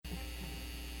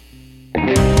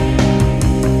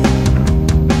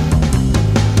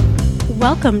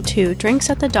welcome to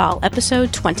Drinks at the Doll,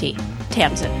 episode 20,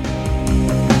 Tamsin.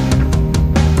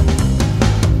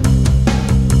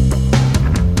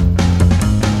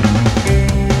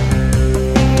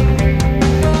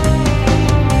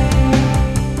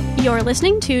 You're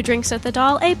listening to Drinks at the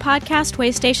Doll, a podcast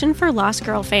way station for Lost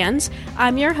Girl fans.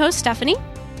 I'm your host, Stephanie.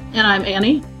 And I'm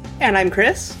Annie. And I'm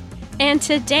Chris. And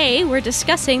today we're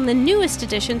discussing the newest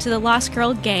addition to the Lost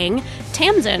Girl gang,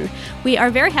 Tamsin. We are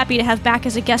very happy to have back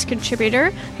as a guest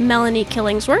contributor, Melanie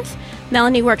Killingsworth.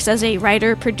 Melanie works as a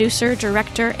writer, producer,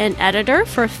 director, and editor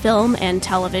for film and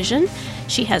television.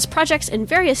 She has projects in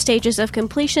various stages of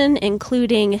completion,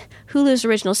 including Hulu's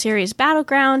original series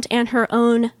Battleground and her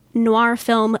own noir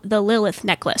film, The Lilith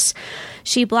Necklace.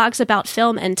 She blogs about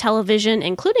film and television,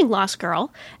 including Lost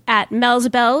Girl, at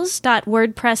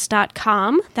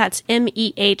melsbells.wordpress.com. That's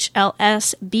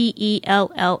MEHLSBELLS,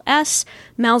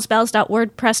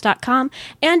 melsbells.wordpress.com,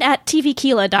 and at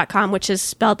tvkeela.com, which is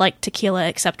spelled like tequila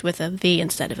except with a V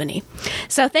instead of an E.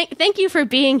 So thank you for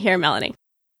being here, Melanie.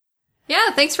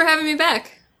 Yeah, thanks for having me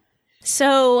back.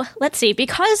 So, let's see.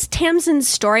 Because Tamsin's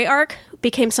story arc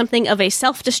became something of a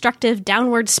self-destructive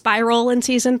downward spiral in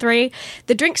Season 3,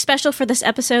 the drink special for this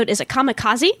episode is a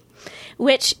kamikaze,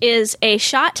 which is a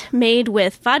shot made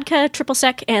with vodka, triple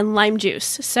sec, and lime juice.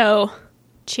 So,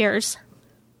 cheers.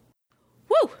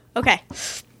 Woo! Okay.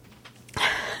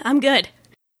 I'm good.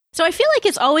 So I feel like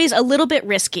it's always a little bit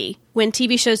risky when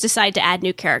TV shows decide to add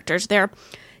new characters. They're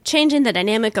changing the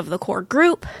dynamic of the core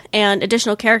group, and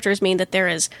additional characters mean that there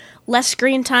is less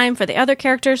screen time for the other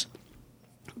characters.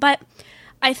 But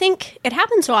I think it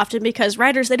happens so often because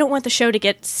writers, they don't want the show to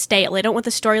get stale. They don't want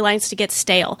the storylines to get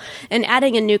stale. And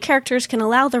adding in new characters can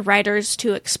allow the writers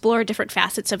to explore different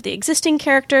facets of the existing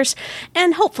characters,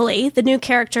 and hopefully the new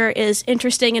character is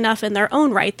interesting enough in their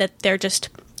own right that they're just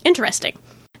interesting.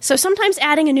 So sometimes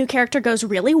adding a new character goes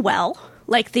really well,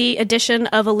 like the addition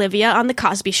of Olivia on The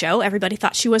Cosby Show. Everybody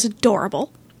thought she was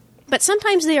adorable. But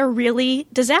sometimes they are really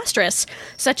disastrous,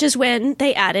 such as when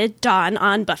they added Dawn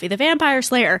on Buffy the Vampire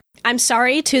Slayer. I'm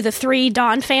sorry to the 3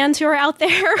 Dawn fans who are out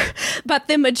there, but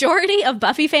the majority of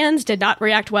Buffy fans did not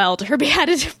react well to her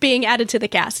being added to the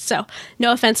cast. So,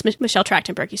 no offense, Michelle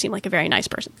Trachtenberg, you seem like a very nice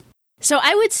person. So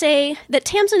I would say that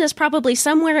Tamsin is probably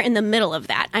somewhere in the middle of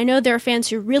that. I know there are fans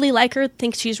who really like her,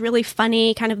 think she's really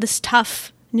funny, kind of this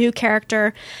tough new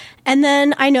character. And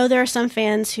then I know there are some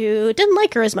fans who didn't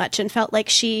like her as much and felt like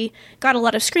she got a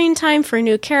lot of screen time for a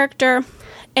new character.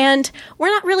 And we're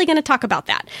not really going to talk about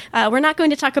that. We're not going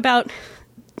to talk about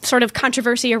sort of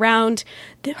controversy around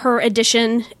her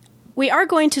addition. We are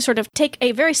going to sort of take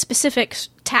a very specific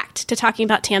tact to talking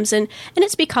about Tamsin, and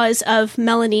it's because of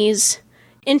Melanie's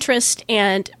interest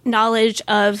and knowledge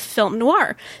of film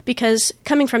noir, because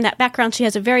coming from that background, she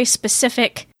has a very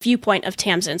specific viewpoint of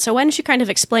Tamsin. So why don't you kind of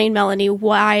explain, Melanie,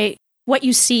 what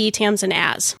you see Tamsin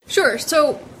as? Sure.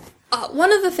 So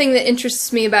one of the things that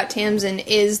interests me about Tamsin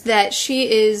is that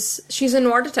she's a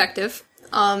noir detective,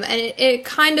 and it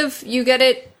kind of, you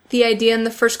get the idea in the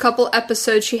first couple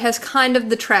episodes, she has kind of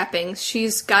the trappings.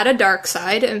 She's got a dark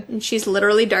side, and she's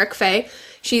literally dark fae.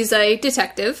 She's a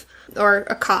detective, or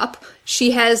a cop.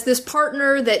 She has this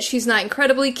partner that she's not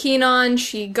incredibly keen on.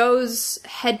 She goes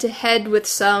head-to-head with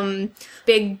some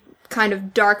big kind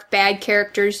of dark bad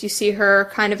characters. You see her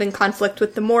kind of in conflict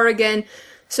with the Morrigan.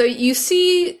 So you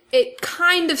see it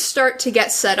kind of start to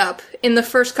get set up in the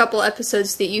first couple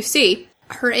episodes that you see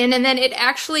her in, and then it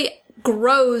actually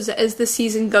grows as the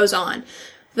season goes on.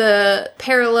 The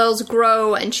parallels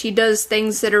grow, and she does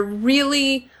things that are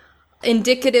really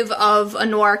indicative of a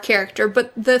noir character.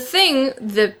 But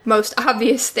the most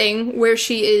obvious thing where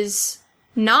she is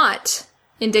not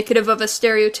indicative of a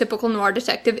stereotypical noir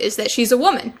detective is that she's a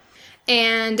woman.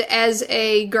 And as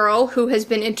a girl who has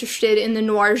been interested in the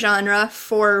noir genre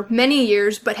for many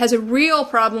years, but has a real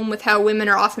problem with how women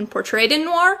are often portrayed in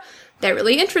noir, that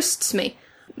really interests me.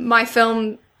 My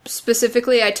film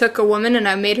specifically, I took a woman and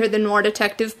I made her the noir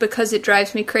detective because it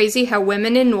drives me crazy how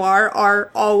women in noir are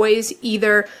always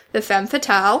either the femme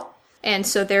fatale, and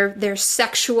so they're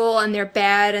sexual and they're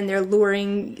bad and they're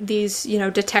luring these,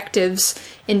 detectives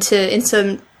in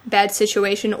some bad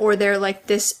situation, or they're like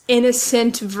this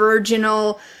innocent,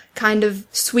 virginal, kind of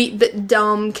sweet but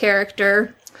dumb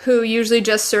character who usually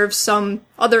just serves some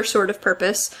other sort of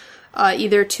purpose,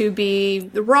 either to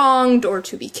be wronged or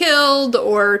to be killed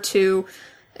or to...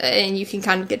 and you can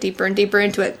kind of get deeper and deeper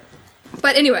into it.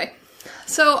 But anyway,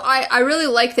 so I really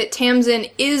like that Tamsin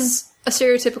is a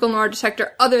stereotypical noir detective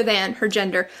other than her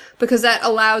gender, because that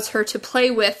allows her to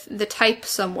play with the type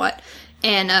somewhat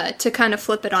and to kind of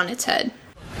flip it on its head.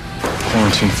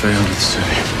 Quarantine failed at the city.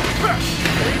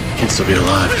 Can still be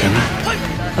alive, can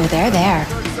they? Oh, they're there.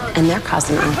 And they're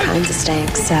causing all kinds of stank,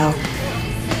 so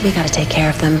we gotta take care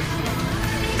of them.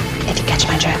 If you catch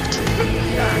my drift.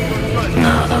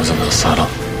 No, that was a little subtle.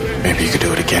 Maybe you could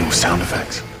do it again with sound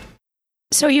effects.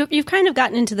 So you've kind of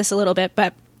gotten into this a little bit,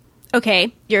 but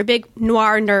okay, you're a big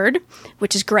noir nerd,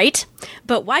 which is great,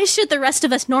 but why should the rest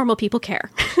of us normal people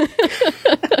care?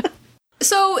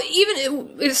 So,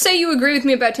 even say you agree with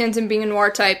me about Tamsin being a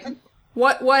noir type,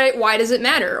 why does it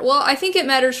matter? Well, I think it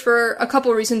matters for a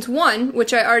couple reasons. One,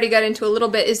 which I already got into a little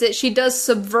bit, is that she does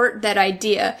subvert that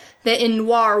idea that in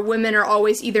noir, women are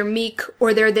always either meek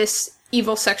or they're this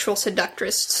evil sexual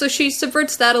seductress. So she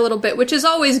subverts that a little bit, which is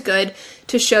always good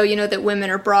to show, that women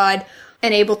are broad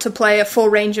and able to play a full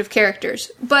range of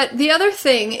characters. But the other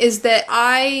thing is that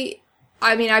I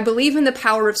believe in the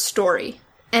power of story.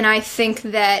 And I think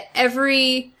that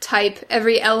every type,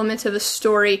 every element of a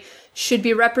story should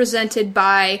be represented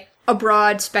by a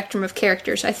broad spectrum of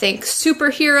characters. I think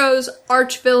superheroes,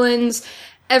 archvillains,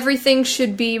 everything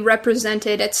should be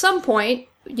represented at some point,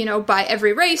 by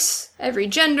every race, every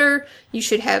gender. You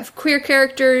should have queer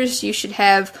characters, you should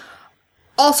have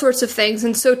all sorts of things.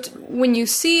 And so when you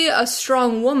see a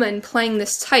strong woman playing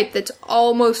this type that's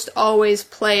almost always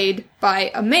played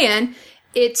by a man,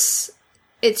 it's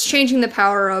changing the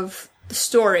power of the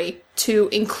story to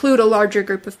include a larger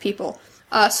group of people.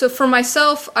 So for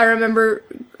myself, I remember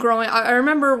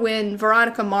when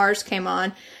Veronica Mars came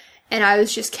on, and I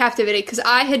was just captivated because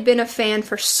I had been a fan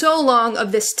for so long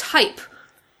of this type.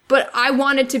 But I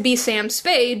wanted to be Sam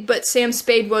Spade, but Sam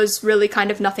Spade was really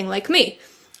kind of nothing like me.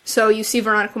 So you see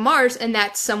Veronica Mars, and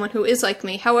that's someone who is like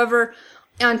me. However,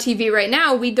 on TV right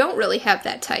now, we don't really have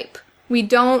that type. We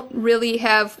don't really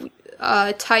have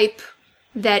a type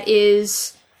that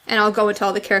is, and I'll go into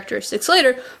all the characteristics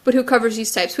later, but who covers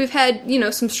these types. We've had,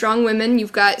 some strong women.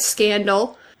 You've got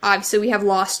Scandal. Obviously, we have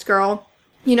Lost Girl.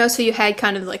 So you had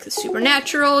kind of like the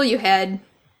supernatural, you had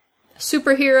a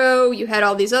superhero, you had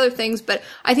all these other things, but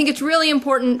I think it's really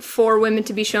important for women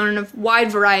to be shown in a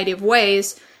wide variety of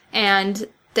ways, and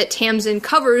that Tamsin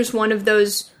covers one of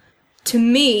those, to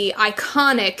me,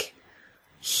 iconic,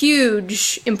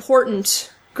 huge,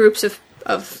 important groups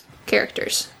of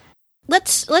characters.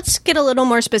 Let's get a little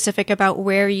more specific about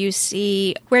where you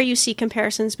see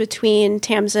comparisons between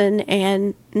Tamsin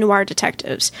and noir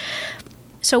detectives.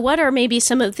 So what are maybe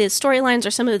some of the storylines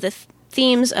or some of the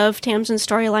themes of Tamsin's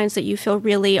storylines that you feel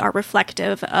really are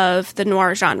reflective of the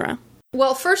noir genre?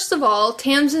 Well, first of all,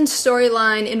 Tamsin's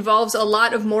storyline involves a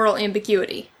lot of moral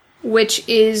ambiguity, which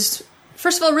is,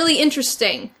 first of all, really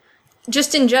interesting.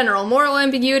 Just in general, moral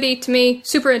ambiguity, to me,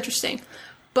 super interesting.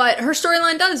 But her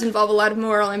storyline does involve a lot of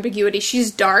moral ambiguity.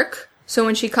 She's dark, so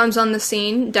when she comes on the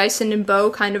scene, Dyson and Beau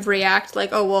kind of react like,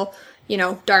 oh, well,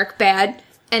 dark, bad.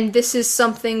 And this is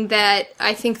something that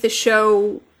I think the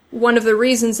show, one of the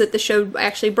reasons that the show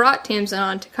actually brought Tamsin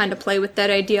on to kind of play with that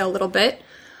idea a little bit.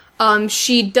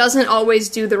 She doesn't always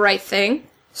do the right thing.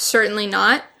 Certainly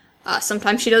not.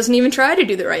 Sometimes she doesn't even try to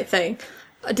do the right thing.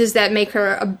 Does that make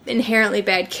her an inherently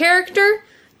bad character?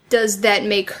 Does that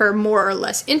make her more or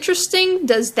less interesting?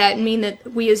 Does that mean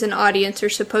that we as an audience are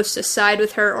supposed to side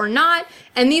with her or not?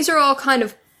 And these are all kind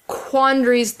of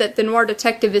quandaries that the noir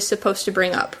detective is supposed to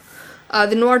bring up.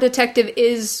 The noir detective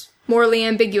is morally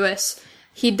ambiguous.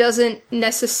 He doesn't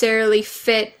necessarily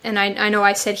fit, and I know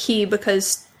I said he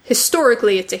because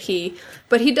historically it's a he,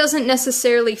 but he doesn't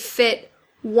necessarily fit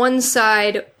one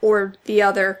side or the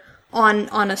other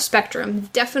on a spectrum.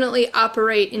 Definitely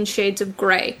operate in shades of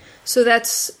gray. So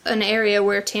that's an area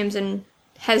where Tamsin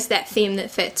has that theme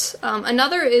that fits.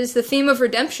 Another is the theme of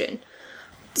redemption.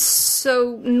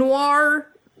 So noir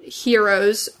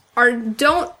heroes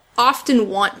don't often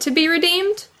want to be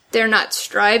redeemed. They're not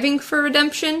striving for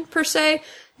redemption, per se.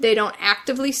 They don't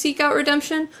actively seek out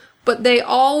redemption, but they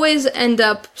always end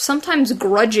up, sometimes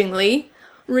grudgingly,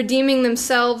 redeeming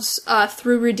themselves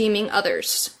through redeeming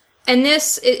others. And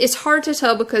this, it's hard to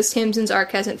tell because Tamsin's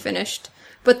arc hasn't finished,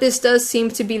 but this does seem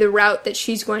to be the route that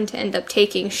she's going to end up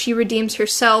taking. She redeems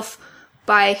herself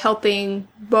by helping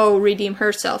Beau redeem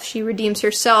herself. She redeems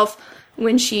herself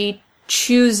when she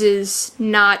chooses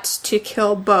not to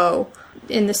kill Beau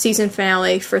in the season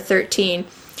finale for 13.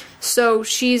 So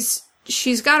she's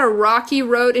got a rocky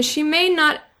road, and she may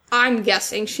not, I'm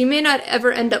guessing, she may not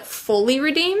ever end up fully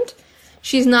redeemed.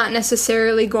 She's not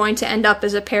necessarily going to end up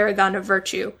as a paragon of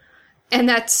virtue. And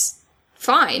that's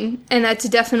fine. And that's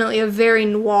definitely a very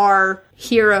noir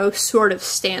hero sort of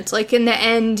stance. Like, in the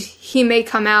end, he may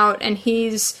come out and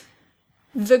he's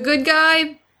the good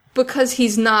guy because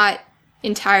he's not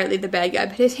entirely the bad guy.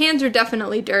 But his hands are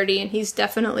definitely dirty, and he's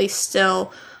definitely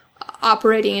still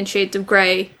operating in shades of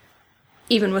gray,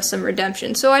 even with some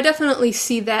redemption. So I definitely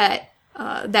see that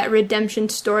that redemption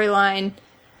storyline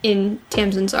in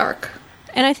Tamsin's arc.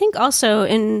 And I think also,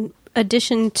 in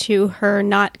addition to her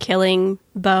not killing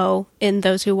Bo in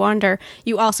Those Who Wander,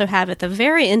 you also have at the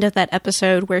very end of that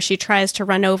episode where she tries to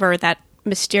run over that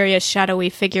mysterious shadowy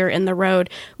figure in the road,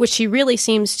 which she really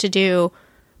seems to do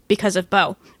because of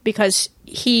Bo, because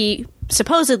he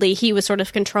was sort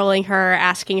of controlling her,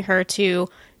 asking her to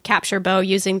capture Bo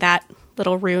using that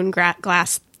little rune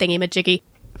glass thingy-majiggy,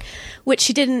 which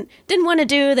she didn't want to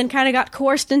do, then kind of got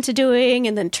coerced into doing,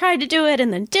 and then tried to do it,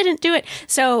 and then didn't do it.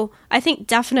 So I think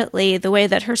definitely the way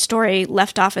that her story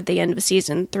left off at the end of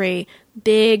season 3,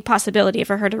 big possibility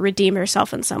for her to redeem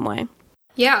herself in some way.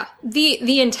 Yeah,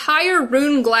 the entire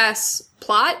rune glass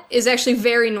plot is actually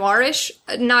very noirish,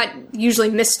 not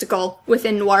usually mystical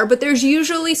within noir, but there's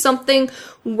usually something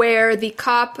where the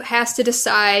cop has to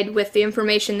decide with the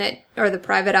information or the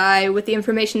private eye, with the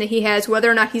information that he has, whether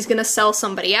or not he's going to sell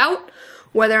somebody out,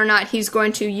 whether or not he's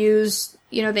going to use,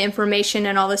 the information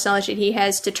and all this knowledge that he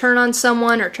has to turn on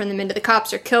someone or turn them into the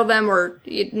cops or kill them, or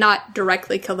not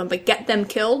directly kill them, but get them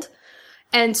killed.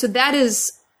 And so that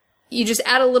is, you just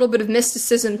add a little bit of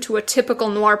mysticism to a typical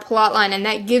noir plotline, and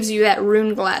that gives you that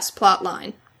rune glass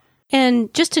plotline.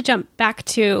 And just to jump back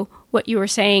to what you were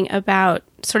saying about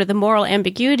sort of the moral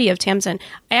ambiguity of Tamsin,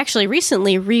 I actually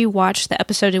recently rewatched the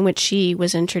episode in which she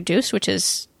was introduced, which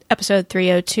is episode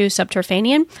 302,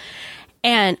 Subterranean.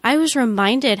 And I was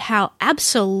reminded how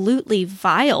absolutely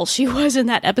vile she was in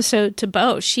that episode to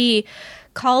Bo. She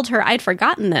called her, I'd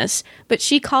forgotten this, but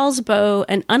she calls Bo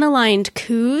an unaligned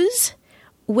coos,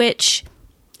 which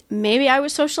maybe I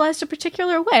was socialized a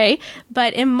particular way,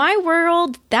 but in my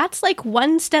world, that's like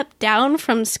one step down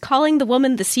from calling the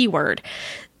woman the C word.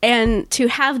 And to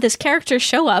have this character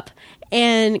show up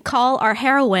and call our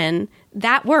heroine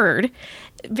that word,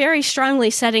 very strongly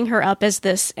setting her up as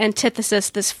this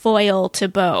antithesis, this foil to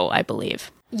Bo, I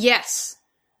believe. Yes.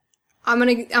 I'm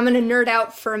gonna nerd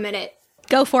out for a minute.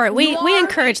 Go for it. We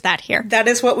encourage that here. That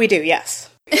is what we do, yes.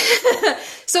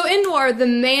 So in noir, the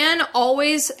man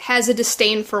always has a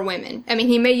disdain for women. I mean,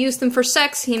 he may use them for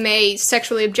sex, he may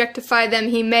sexually objectify them,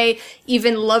 he may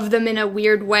even love them in a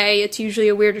weird way. It's usually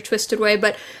a weird or twisted way,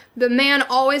 but the man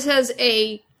always has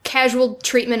a casual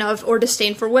treatment of or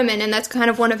disdain for women, and that's kind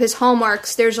of one of his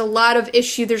hallmarks. There's a lot of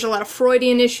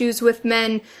Freudian issues with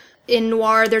men in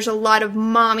noir. There's a lot of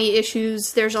mommy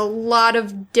issues. There's a lot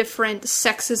of different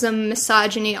sexism,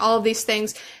 misogyny, all of these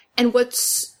things. And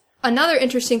what's another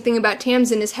interesting thing about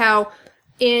Tamsin is how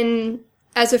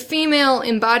as a female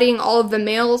embodying all of the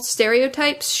male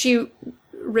stereotypes, she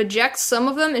rejects some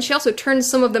of them, and she also turns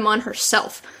some of them on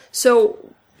herself.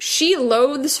 So she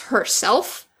loathes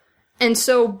herself, and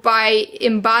so by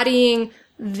embodying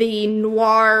the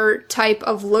noir type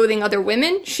of loathing other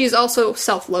women, she's also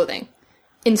self-loathing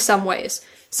in some ways.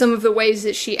 Some of the ways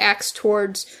that she acts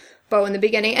towards Bo in the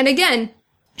beginning. And again,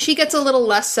 she gets a little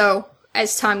less so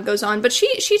as time goes on. But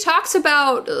she talks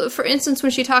about, for instance,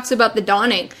 when she talks about the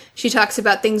dawning, she talks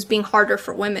about things being harder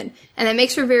for women. And that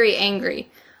makes her very angry.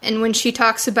 And when she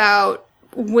talks about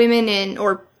women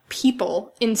or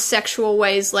people in sexual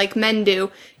ways like men do,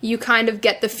 you kind of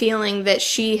get the feeling that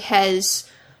she has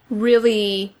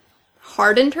really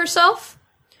hardened herself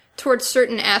towards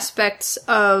certain aspects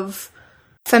of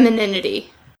femininity.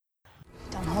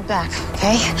 Don't hold back,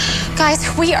 okay? Guys,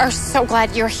 we are so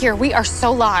glad you're here. We are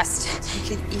so lost.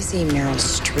 Take it easy, Meryl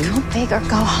Streep. Go big or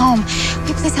go home. Will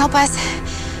you please help us?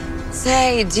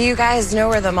 Say, do you guys know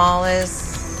where the mall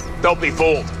is? Don't be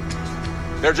fooled.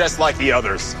 They're just like the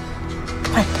others.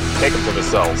 What? Take them to the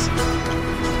cells.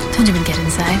 Don't even get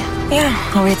inside.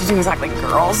 Yeah, all we have to do is act like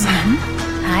girls. Mm-hmm.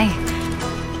 Hi.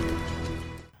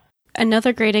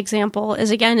 Another great example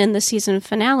is again in the season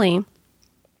finale,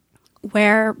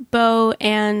 where Bo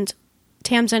and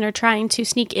Tamsin are trying to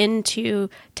sneak into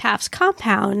Taft's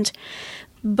compound.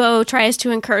 Bo tries to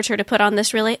encourage her to put on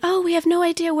this really, we have no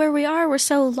idea where we are, we're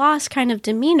so lost kind of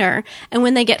demeanor. And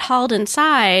when they get hauled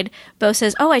inside, Bo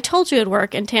says, I told you it'd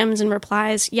work. And Tamsin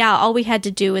replies, yeah, all we had to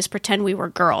do is pretend we were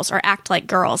girls, or act like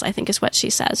girls, I think is what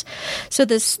she says. So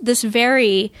this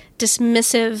very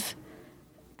dismissive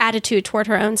attitude toward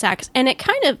her own sex. And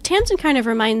Tamsin kind of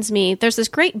reminds me, there's this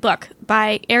great book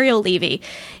by Ariel Levy.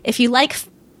 If you like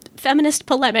feminist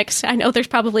polemics, I know there's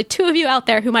probably 2 of you out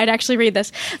there who might actually read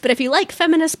this, but if you like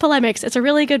feminist polemics, it's a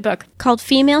really good book called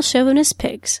Female Chauvinist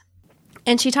Pigs.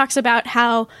 And she talks about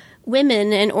how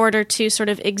women, in order to sort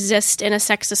of exist in a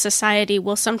sexist society,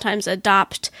 will sometimes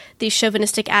adopt these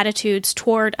chauvinistic attitudes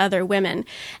toward other women.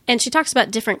 And she talks about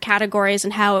different categories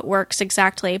and how it works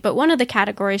exactly. But one of the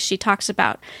categories she talks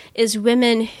about is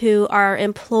women who are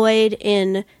employed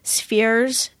in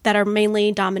spheres that are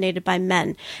mainly dominated by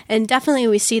men. And definitely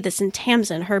we see this in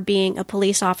Tamsin, her being a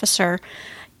police officer,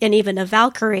 and even a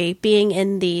Valkyrie being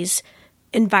in these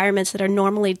environments that are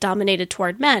normally dominated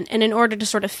toward men. And in order to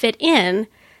sort of fit in,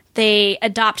 they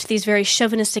adopt these very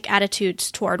chauvinistic attitudes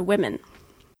toward women.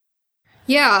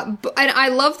 Yeah, and I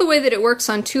love the way that it works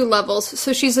on two levels.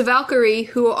 So she's a Valkyrie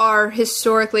who are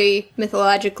historically,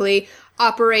 mythologically,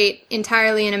 operate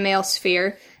entirely in a male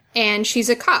sphere, and she's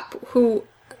a cop who,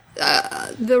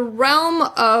 the realm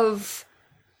of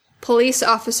police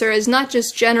officer is not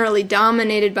just generally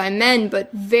dominated by men, but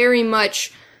very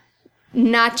much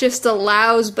not just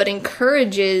allows but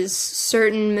encourages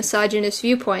certain misogynist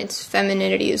viewpoints.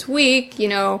 Femininity is weak,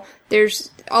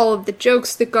 there's all of the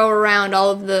jokes that go around, all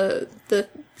of the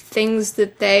things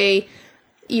that they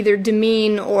either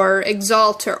demean or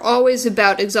exalt are always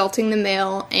about exalting the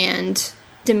male and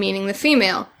demeaning the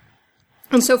female.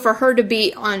 And so for her to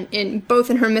be in both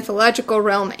in her mythological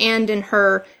realm and in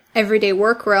her everyday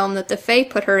work realm that the Fae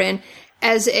put her in,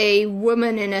 as a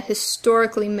woman in a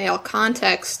historically male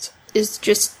context, is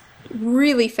just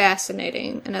really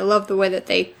fascinating, and I love the way that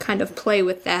they kind of play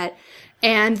with that,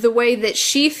 and the way that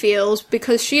she feels,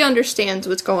 because she understands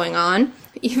what's going on.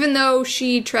 Even though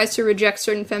she tries to reject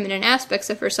certain feminine aspects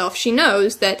of herself, she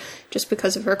knows that just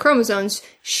because of her chromosomes,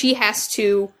 she has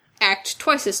to act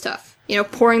twice as tough.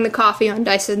 Pouring the coffee on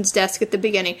Dyson's desk at the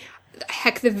beginning.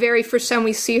 Heck, the very first time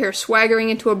we see her swaggering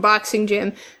into a boxing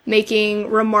gym,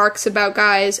 making remarks about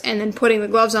guys, and then putting the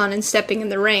gloves on and stepping in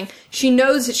the ring, she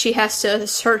knows that she has to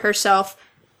assert herself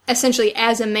essentially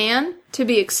as a man to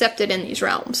be accepted in these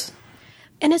realms.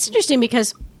 And it's interesting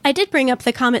because I did bring up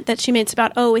the comment that she makes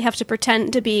about, we have to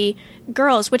pretend to be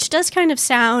girls, which does kind of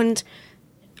sound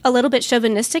a little bit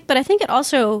chauvinistic, but I think it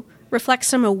also reflects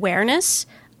some awareness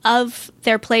of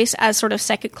their place as sort of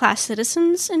second-class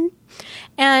citizens.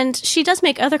 And she does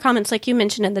make other comments, like you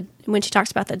mentioned when she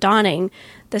talks about the dawning,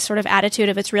 this sort of attitude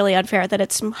of it's really unfair that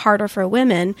it's harder for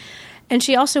women. And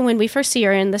she also, when we first see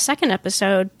her in the second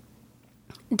episode,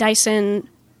 Dyson,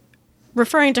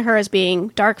 referring to her as being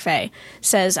dark fae,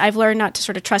 says, I've learned not to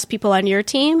sort of trust people on your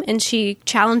team. And she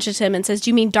challenges him and says,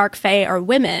 do you mean dark fae or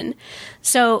women?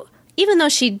 So even though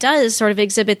she does sort of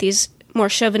exhibit these more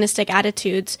chauvinistic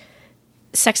attitudes,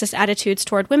 sexist attitudes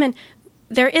toward women,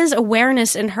 there is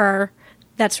awareness in her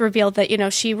that's revealed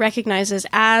that, she recognizes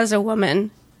as a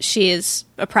woman, she is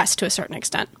oppressed to a certain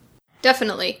extent.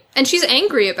 Definitely. And she's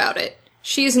angry about it.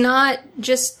 She's not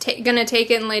just gonna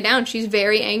take it and lay down. She's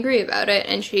very angry about it,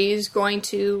 and she's going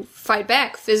to fight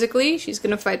back physically. She's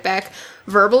gonna fight back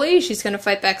verbally. She's gonna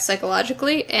fight back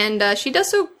psychologically, and she does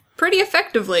so pretty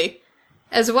effectively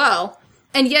as well.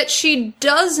 And yet she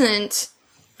doesn't.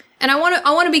 And I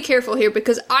want to be careful here,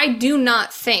 because I do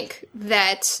not think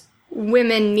that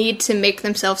women need to make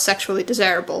themselves sexually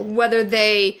desirable, whether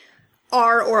they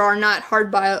are or are not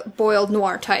hard-boiled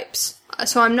noir types.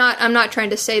 So I'm not trying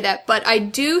to say that, but I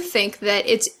do think that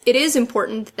it is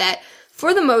important that,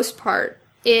 for the most part,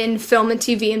 in film and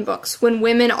TV and books, when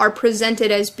women are presented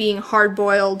as being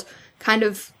hard-boiled, kind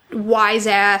of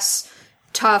wise-ass,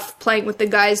 tough, playing with the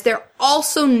guys, they're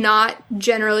also not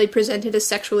generally presented as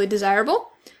sexually desirable.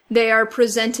 They are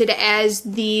presented as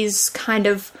these kind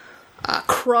of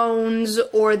crones,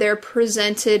 or they're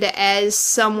presented as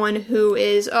someone who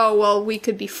is, we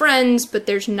could be friends, but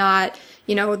there's not,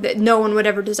 that no one would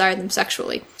ever desire them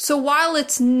sexually. So while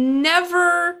it's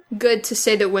never good to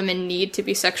say that women need to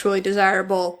be sexually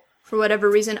desirable for whatever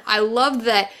reason, I love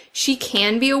that she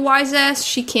can be a wise ass,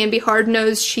 she can be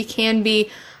hard-nosed, she can be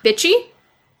bitchy.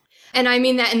 And I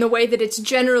mean that in the way that it's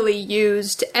generally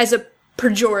used as a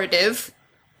pejorative,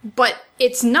 but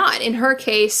it's not, in her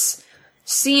case,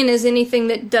 seen as anything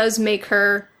that does make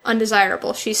her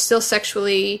undesirable. She's still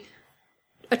sexually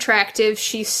attractive.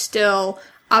 She's still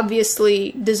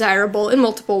obviously desirable in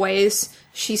multiple ways.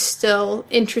 She's still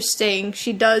interesting.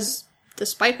 She does,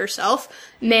 despite herself,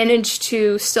 manage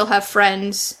to still have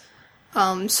friends.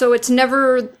 So it's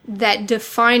never that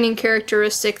defining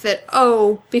characteristic that,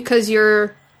 because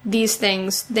you're these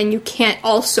things, then you can't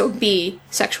also be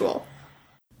sexual.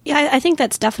 Yeah, I think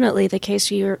that's definitely the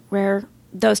case where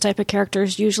those type of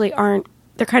characters usually aren't.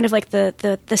 They're kind of like the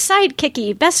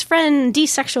sidekicky, best friend,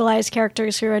 desexualized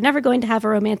characters who are never going to have a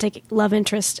romantic love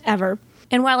interest ever.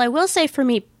 And while I will say for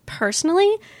me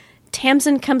personally,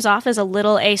 Tamsin comes off as a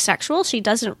little asexual. She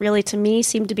doesn't really, to me,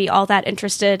 seem to be all that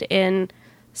interested in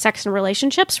sex and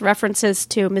relationships, references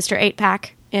to Mr.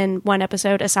 8-Pack in one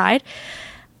episode aside.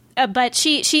 But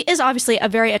she is obviously a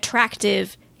very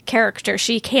attractive character.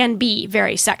 She can be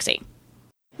very sexy.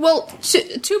 Well,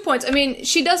 2 points. I mean,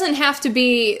 she doesn't have to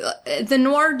be... The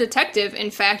noir detective,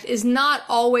 in fact, is not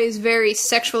always very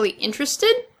sexually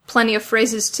interested. Plenty of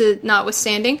phrases to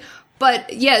notwithstanding.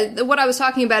 But, yeah, what I was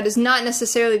talking about is not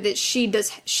necessarily that she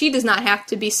does not have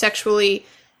to be sexually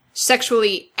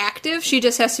active. She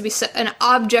just has to be an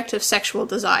object of sexual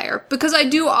desire. Because I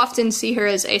do often see her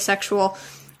as asexual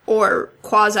or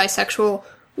quasi-sexual,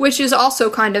 which is also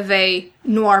kind of a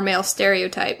noir male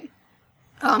stereotype.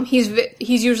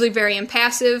 He's usually very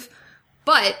impassive,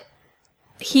 but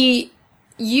he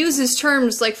uses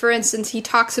terms like, for instance, he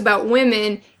talks about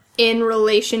women in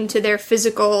relation to their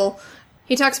physical...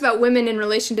 He talks about women in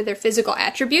relation to their physical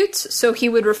attributes, so he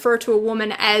would refer to a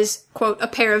woman as, quote, a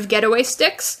pair of getaway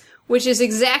sticks, which is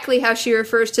exactly how she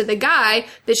refers to the guy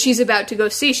that she's about to go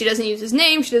see. She doesn't use his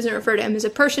name, she doesn't refer to him as a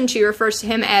person, she refers to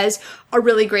him as a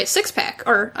really great six-pack,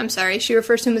 or, I'm sorry, she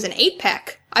refers to him as an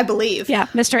 8-pack, I believe. Yeah,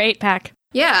 Mr. 8-Pack.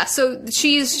 Yeah, so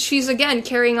she's again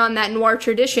carrying on that noir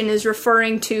tradition, is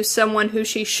referring to someone who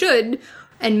she should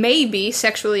and may be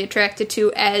sexually attracted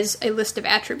to as a list of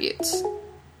attributes.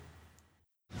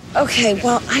 Okay,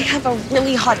 well, I have a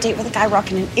really hot date with a guy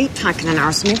rocking an 8-pack in an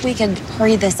hour, so maybe we could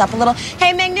hurry this up a little.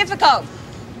 Hey, Magnifico!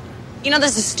 You know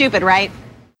this is stupid, right?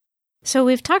 So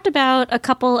we've talked about a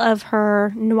couple of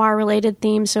her noir-related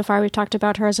themes so far. We've talked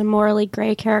about her as a morally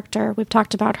gray character. We've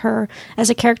talked about her as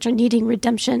a character needing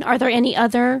redemption. Are there any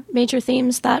other major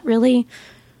themes that really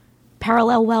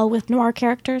parallel well with noir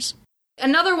characters?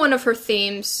 Another one of her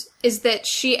themes is that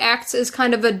she acts as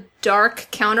kind of a dark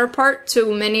counterpart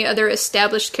to many other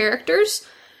established characters.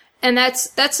 And that's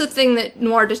the thing that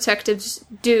noir detectives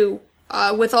do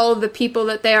with all of the people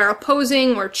that they are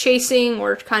opposing or chasing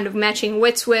or kind of matching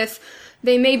wits with.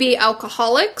 They may be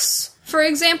alcoholics, for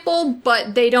example,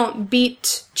 but they don't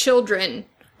beat children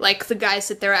like the guys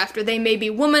that they're after. They may be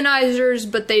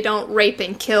womanizers, but they don't rape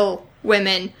and kill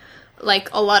women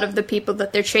like a lot of the people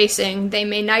that they're chasing. They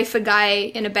may knife a guy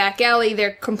in a back alley,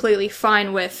 they're completely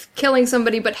fine with killing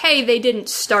somebody, but hey, they didn't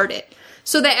start it.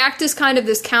 So they act as kind of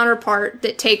this counterpart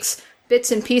that takes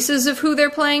bits and pieces of who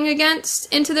they're playing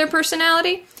against into their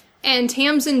personality. And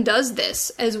Tamsin does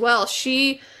this as well.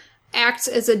 She acts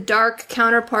as a dark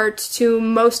counterpart to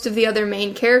most of the other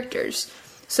main characters.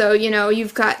 So, you know,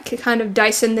 you've got kind of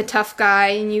Dyson the tough guy,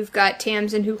 and you've got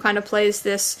Tamsin who kind of plays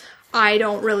this I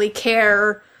don't really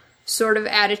care sort of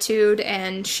attitude,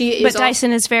 and she is... But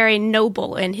Dyson is very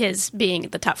noble in his being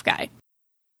the tough guy.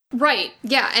 Right,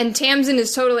 yeah, and Tamsin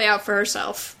is totally out for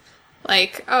herself.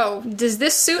 Like, oh, does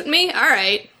this suit me?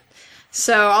 Alright.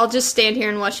 So I'll just stand here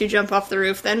and watch you jump off the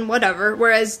roof, then whatever.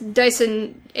 Whereas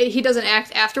Dyson, he doesn't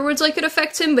act afterwards like it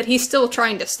affects him, but he's still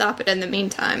trying to stop it in the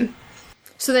meantime.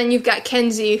 So then you've got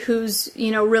Kenzie, who's,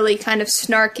 you know, really kind of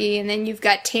snarky, and then you've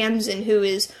got Tamsin, who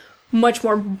is much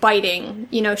more biting.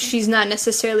 You know, she's not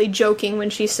necessarily joking when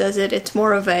she says it, it's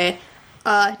more of a,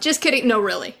 just kidding, no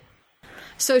really.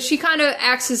 So she kind of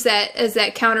acts as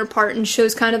that counterpart and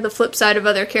shows kind of the flip side of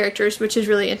other characters, which is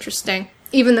really interesting,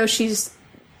 even though she's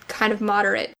kind of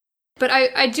moderate. But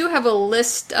I do have a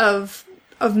list of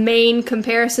main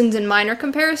comparisons and minor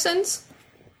comparisons.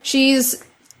 She's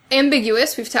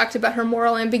ambiguous. We've talked about her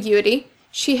moral ambiguity.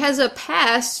 She has a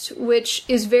past which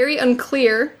is very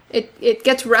unclear. It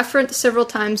gets referenced several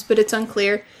times, but it's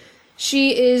unclear.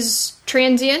 She is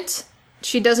transient.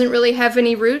 She doesn't really have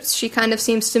any roots. She kind of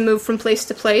seems to move from place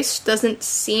to place. Doesn't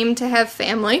seem to have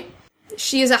family.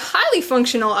 She is a highly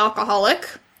functional alcoholic,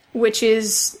 which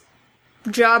is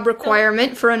job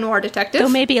requirement for a noir detective. Though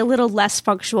maybe a little less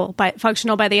functional by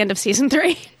the end of season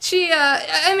 3. She,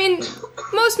 I mean,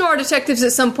 most noir detectives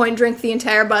at some point drink the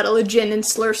entire bottle of gin and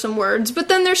slur some words, but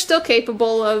then they're still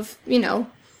capable of, you know,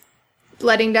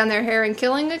 letting down their hair and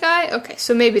killing a guy. Okay,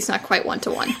 so maybe it's not quite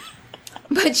 1-to-1.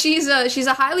 But she's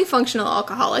a highly functional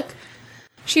alcoholic.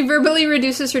 She verbally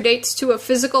reduces her dates to a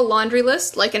physical laundry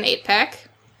list, like an 8-pack.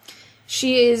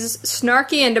 She is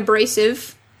snarky and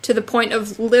abrasive, to the point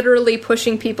of literally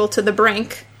pushing people to the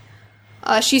brink.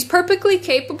 She's perfectly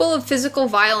capable of physical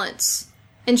violence,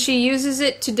 and she uses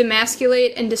it to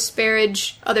demasculate and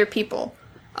disparage other people.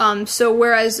 So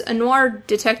whereas a noir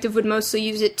detective would mostly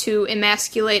use it to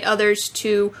emasculate others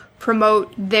to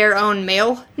promote their own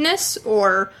maleness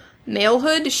or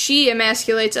malehood, she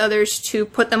emasculates others to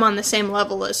put them on the same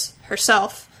level as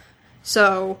herself.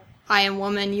 So, I am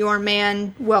woman, you're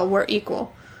man, well, we're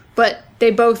equal. But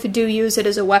they both do use it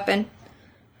as a weapon.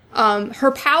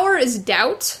 Her power is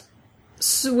doubt,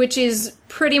 which is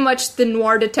pretty much the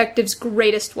noir detective's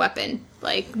greatest weapon.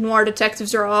 Like, noir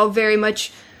detectives are all very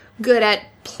much good at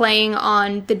playing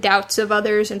on the doubts of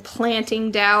others and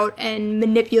planting doubt and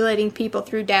manipulating people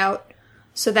through doubt.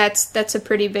 So that's a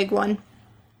pretty big one.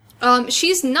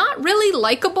 She's not really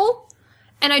likable,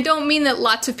 and I don't mean that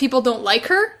lots of people don't like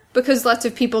her, because lots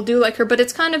of people do like her, but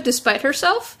it's kind of despite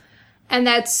herself, and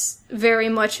that's very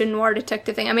much a noir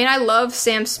detective thing. I mean, I love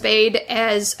Sam Spade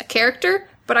as a character,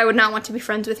 but I would not want to be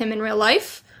friends with him in real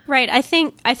life. Right. I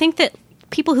think that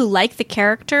people who like the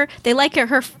character, they like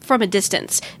her from a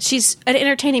distance. She's an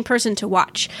entertaining person to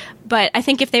watch. But I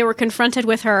think if they were confronted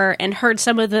with her and heard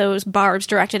some of those barbs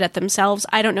directed at themselves,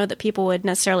 I don't know that people would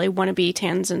necessarily want to be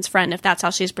Tamsin's friend if that's how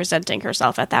she's presenting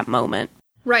herself at that moment.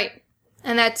 Right.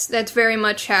 And that's very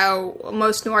much how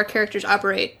most noir characters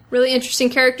operate. Really interesting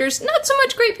characters, not so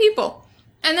much great people.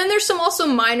 And then there's some also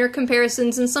minor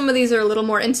comparisons, and some of these are a little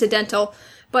more incidental.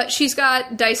 But she's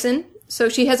got Dyson. So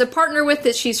she has a partner with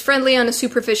that she's friendly on a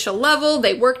superficial level,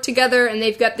 they work together, and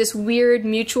they've got this weird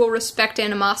mutual respect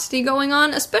animosity going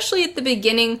on, especially at the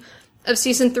beginning of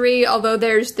season 3, although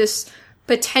there's this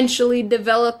potentially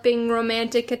developing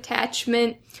romantic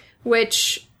attachment,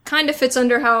 which kind of fits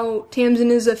under how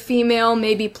Tamsin is a female,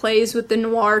 maybe plays with the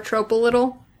noir trope a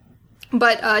little.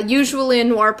 But usually a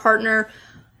noir partner,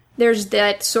 there's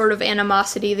that sort of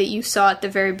animosity that you saw at the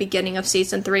very beginning of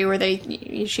season 3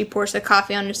 where she pours the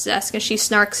coffee on his desk and she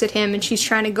snarks at him and she's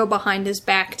trying to go behind his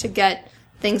back to get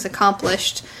things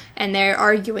accomplished, and they're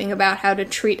arguing about how to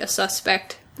treat a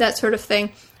suspect, that sort of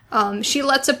thing. She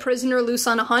lets a prisoner loose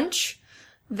on a hunch.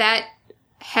 That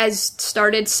has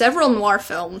started several noir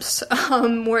films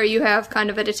where you have kind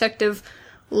of a detective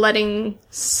letting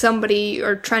somebody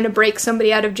or trying to break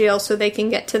somebody out of jail so they can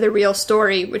get to the real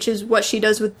story, which is what she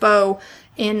does with Beau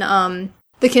in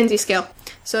The Kinsey Scale.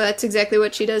 So that's exactly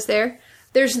what she does there.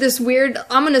 There's this weird,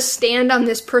 I'm going to stand on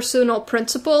this personal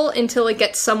principle until it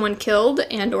gets someone killed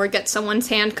and or gets someone's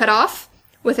hand cut off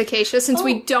with Acacia, since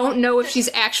we don't know if she's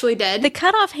actually dead. The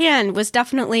cut-off hand was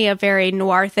definitely a very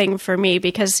noir thing for me,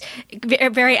 because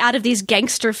very out of these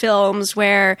gangster films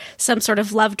where some sort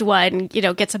of loved one,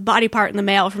 gets a body part in the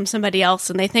mail from somebody else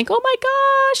and they think, oh my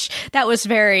gosh, that was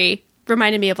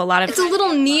reminded me of a lot of... It's a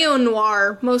little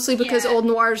neo-noir, mostly because old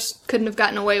noirs couldn't have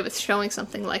gotten away with showing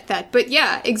something like that. But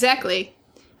yeah, exactly.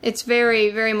 It's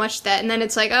very, very much that. And then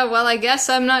it's like, oh, well, I guess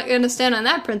I'm not going to stand on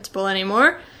that principle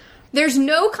anymore. There's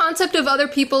no concept of other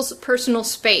people's personal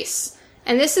space.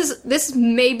 And this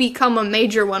may become a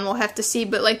major one, we'll have to see,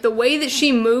 but like the way that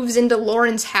she moves into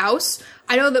Lauren's house,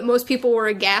 I know that most people were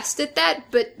aghast at that,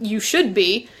 but you should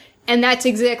be. And that's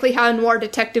exactly how a noir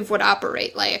detective would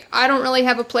operate. Like, I don't really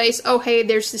have a place. Oh, hey,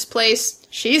 there's this place.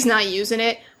 She's not using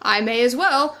it. I may as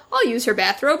well. I'll use her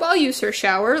bathrobe. I'll use her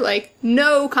shower. Like,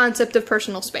 no concept of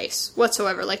personal space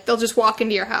whatsoever. Like, they'll just walk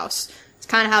into your house. It's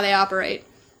kind of how they operate.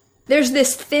 There's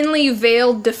this thinly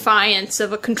veiled defiance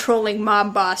of a controlling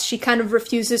mob boss. She kind of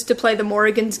refuses to play the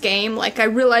Morrigan's game. Like, I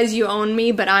realize you own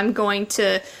me, but I'm going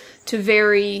to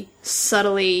very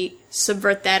subtly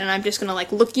subvert that, and I'm just gonna,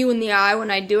 like, look you in the eye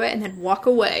when I do it and then walk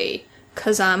away,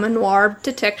 'cause I'm a noir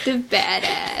detective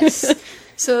badass.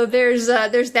 So there's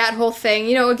that whole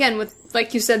thing. Again, with,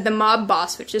 like you said, the mob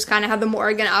boss, which is kind of how the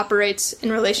Morrigan operates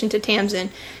in relation to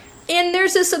Tamsin. And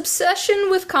there's this obsession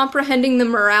with comprehending the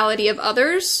morality of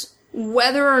others,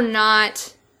 whether or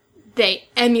not they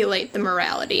emulate the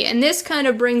morality. And this kind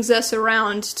of brings us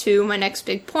around to my next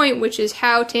big point, which is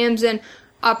how Tamsin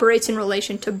operates in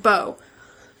relation to Beau.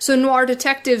 So noir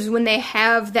detectives, when they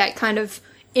have that kind of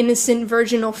innocent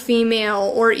virginal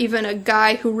female, or even a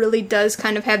guy who really does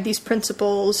kind of have these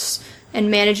principles and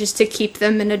manages to keep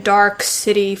them in a dark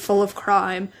city full of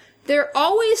crime, they're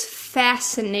always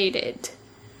fascinated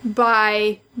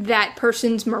by that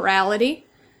person's morality.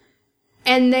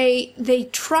 And they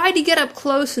try to get up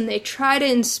close, and they try to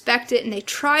inspect it, and they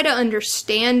try to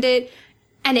understand it,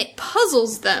 and it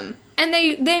puzzles them. And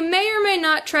they may or may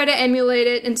not try to emulate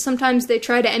it, and sometimes they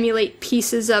try to emulate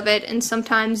pieces of it, and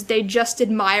sometimes they just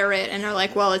admire it and are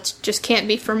like, well, it just can't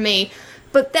be for me.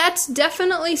 But that's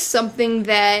definitely something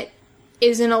that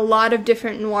is in a lot of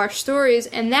different noir stories,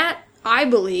 and that, I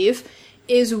believe,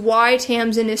 is why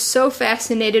Tamsin is so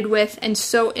fascinated with and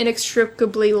so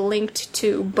inextricably linked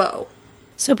to Beau.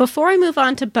 So before I move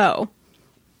on to Beau,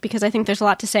 because I think there's a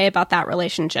lot to say about that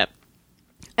relationship,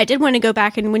 I did want to go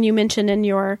back, and when you mentioned in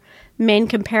your main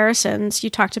comparisons, you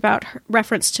talked about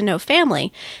reference to no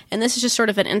family, and this is just sort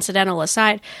of an incidental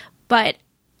aside, but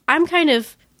I'm kind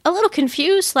of a little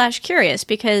confused / curious,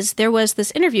 because there was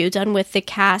this interview done with the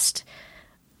cast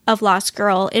of Lost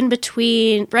Girl in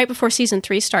between, right before season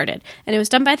 3 started. And it was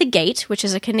done by The Gate, which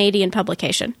is a Canadian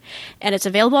publication. And it's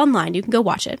available online. You can go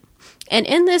watch it. And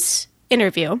in this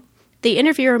interview, the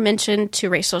interviewer mentioned to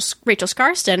Rachel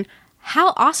Scarston,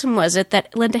 how awesome was it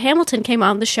that Linda Hamilton came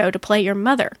on the show to play your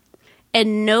mother?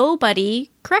 And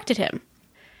nobody corrected him.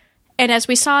 And as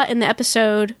we saw in the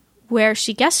episode where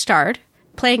she guest starred,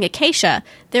 playing Acacia,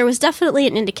 there was definitely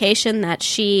an indication that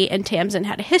she and Tamsin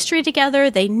had a history together,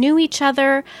 they knew each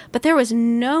other, but there was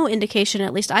no indication,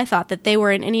 at least I thought, that they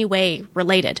were in any way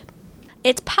related.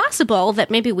 It's possible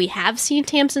that maybe we have seen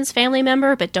Tamsin's family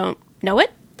member but don't know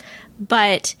it,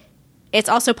 but it's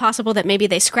also possible that maybe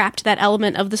they scrapped that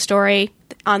element of the story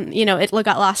on, it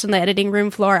got lost in the editing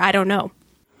room floor. I don't know.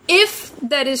 If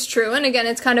that is true, and again,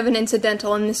 it's kind of an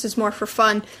incidental, and this is more for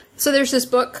fun. So there's this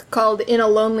book called In a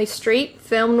Lonely Street,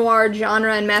 Film Noir,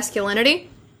 Genre, and Masculinity.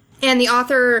 And the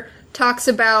author talks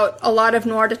about a lot of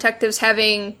noir detectives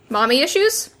having mommy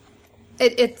issues.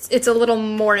 It's a little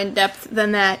more in-depth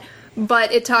than that.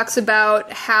 But it talks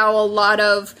about how a lot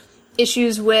of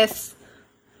issues with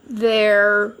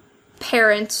their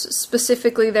parents,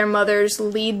 specifically their mothers,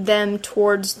 lead them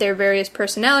towards their various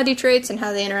personality traits and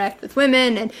how they interact with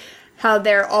women, and how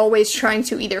they're always trying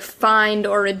to either find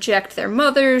or reject their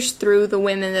mothers through the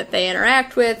women that they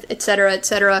interact with, etc.,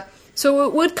 etc. So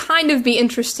it would kind of be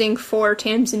interesting for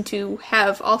Tamsin to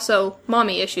have also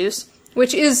mommy issues,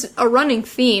 which is a running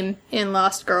theme in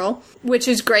Lost Girl, which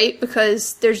is great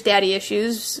because there's daddy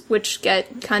issues, which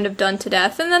get kind of done to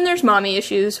death, and then there's mommy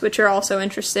issues, which are also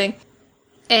interesting.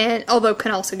 And although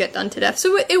can also get done to death.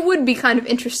 So it would be kind of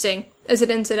interesting as an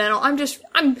incidental.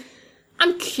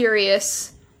 I'm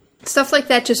curious. Stuff like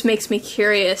that just makes me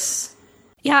curious.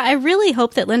 Yeah, I really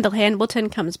hope that Linda Hamilton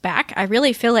comes back. I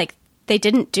really feel like they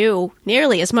didn't do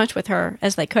nearly as much with her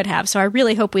as they could have. So I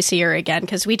really hope we see her again,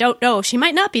 because we don't know. She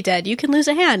might not be dead. You can lose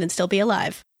a hand and still be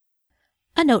alive.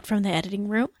 A note from the editing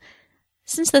room.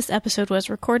 Since this episode was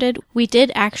recorded, we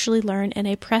did actually learn in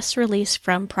a press release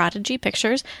from Prodigy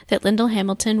Pictures that Linda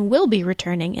Hamilton will be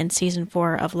returning in Season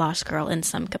 4 of Lost Girl in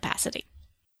some capacity.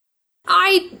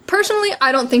 I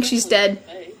don't think she's dead.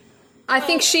 I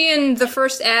think she and the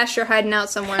first Ash are hiding out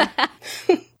somewhere.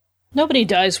 Nobody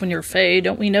dies when you're Fae,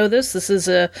 don't we know this? This is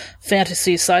a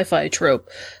fantasy sci-fi trope.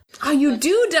 Oh, you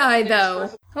do die,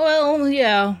 though! Well,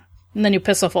 yeah. And then you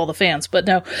piss off all the fans, but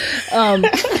no.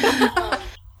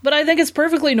 But I think it's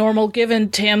perfectly normal, given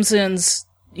Tamsin's,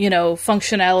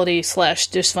 functionality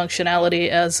 / dysfunctionality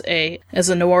as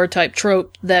a noir-type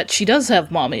trope, that she does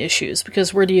have mommy issues,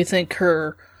 because where do you think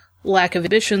her lack of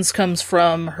ambitions comes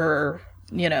from, her,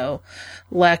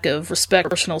 lack of respect for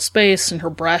personal space, and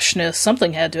her brashness?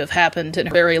 Something had to have happened in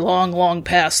her very long, long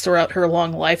past throughout her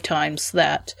long lifetimes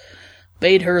that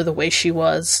made her the way she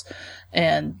was,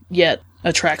 and yet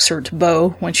attracts her to Beau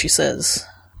when she says,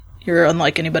 "You're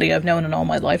unlike anybody I've known in all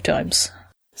my lifetimes."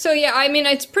 So yeah, I mean,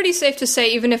 it's pretty safe to say,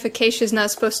 even if Acacia's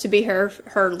not supposed to be her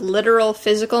literal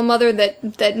physical mother,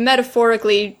 that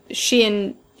metaphorically she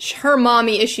and her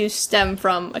mommy issues stem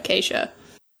from Acacia.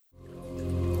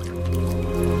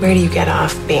 Where do you get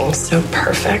off being so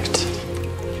perfect?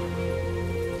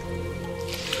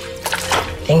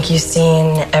 Think you've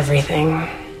seen everything.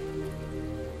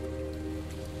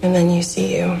 And then you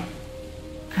see you.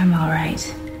 I'm all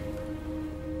right.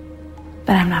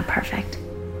 But I'm not perfect.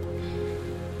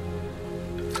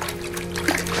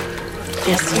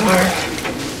 Yes, you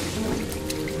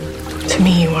are. To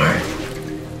me, you are.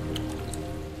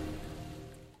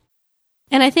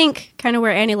 And I think kind of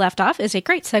where Annie left off is a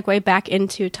great segue back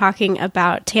into talking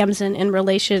about Tamsin in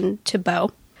relation to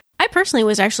Beau. I personally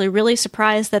was actually really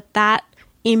surprised that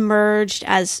emerged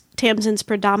as Tamsin's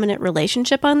predominant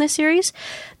relationship on this series.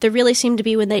 There really seemed to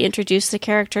be, when they introduced the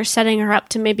character, setting her up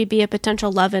to maybe be a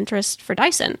potential love interest for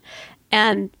Dyson.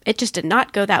 And it just did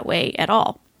not go that way at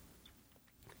all.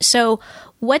 So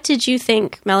what did you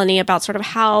think, Melanie, about sort of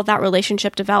how that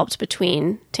relationship developed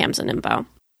between Tamsin and Beau?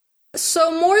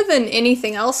 So more than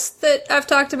anything else that I've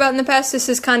talked about in the past, this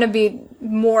is kind of be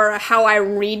more how I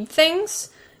read things.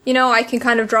 I can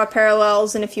kind of draw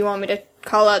parallels, and if you want me to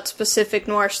call out specific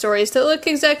noir stories that look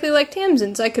exactly like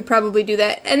Tamsin's, I could probably do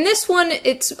that. And this one,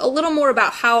 it's a little more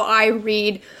about how I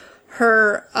read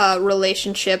her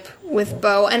relationship with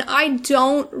Beau, and I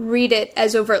don't read it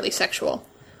as overtly sexual.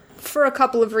 For a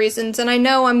couple of reasons, and I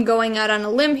know I'm going out on a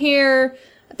limb here.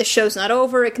 The show's not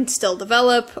over, it can still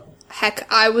develop.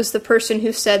 Heck, I was the person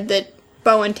who said that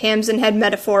Beau and Tamsin had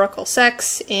metaphorical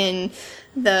sex in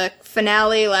the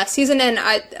finale last season, and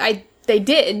I they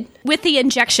did. With the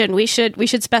injection, we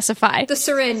should specify. The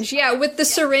syringe, yeah, with the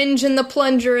syringe and the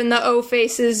plunger and the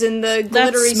O-faces and the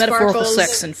glittery That's metaphorical sparkles.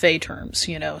 sex in Fae terms,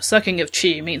 Sucking of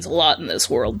chi means a lot in this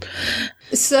world.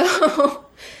 So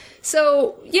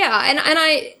yeah, and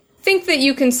I think that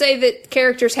you can say that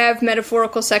characters have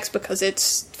metaphorical sex because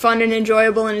it's fun and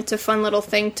enjoyable and it's a fun little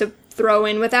thing to throw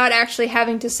in without actually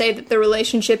having to say that the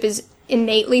relationship is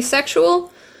innately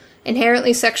sexual,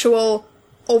 inherently sexual,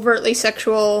 overtly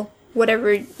sexual,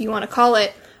 whatever you want to call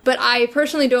it. But I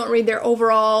personally don't read their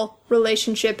overall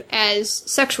relationship as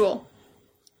sexual.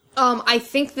 I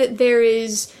think that there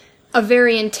is a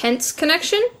very intense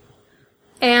connection,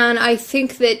 and I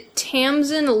think that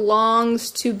Tamsin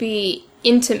longs to be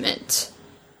intimate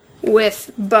with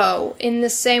Bo in the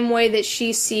same way that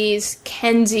she sees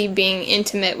Kenzie being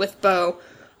intimate with Bo.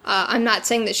 I'm not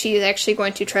saying that she is actually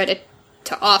going to try to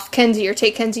off Kenzie or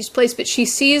take Kenzie's place, but she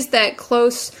sees that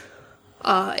close,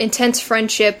 intense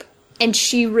friendship, and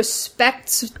she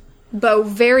respects Bo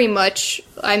very much.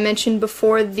 I mentioned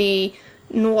before the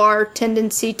noir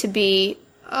tendency to be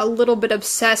a little bit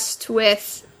obsessed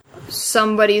with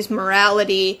somebody's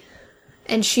morality,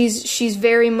 and she's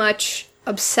very much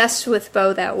obsessed with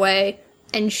Bo that way,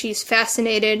 and she's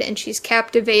fascinated, and she's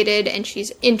captivated, and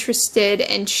she's interested,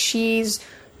 and she's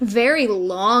very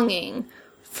longing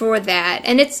for that.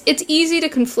 And it's easy to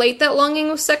conflate that longing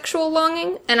with sexual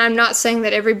longing, and I'm not saying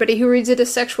that everybody who reads it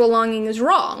as sexual longing is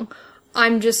wrong.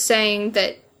 I'm just saying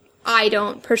that I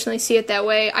don't personally see it that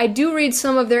way. I do read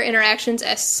some of their interactions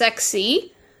as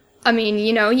sexy. I mean,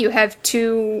 you have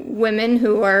two women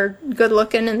who are good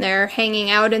looking and they're hanging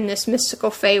out in this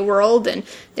mystical fae world, and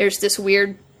there's this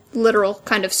weird literal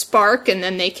kind of spark, and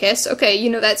then they kiss. Okay,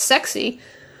 that's sexy,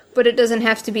 but it doesn't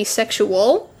have to be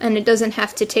sexual, and it doesn't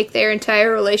have to take their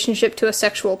entire relationship to a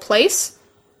sexual place.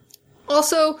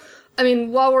 Also, I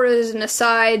mean, while we're as an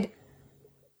aside,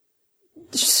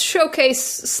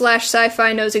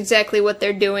 Showcase/Sci-Fi knows exactly what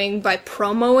they're doing by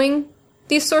promoting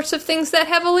these sorts of things that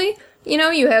heavily.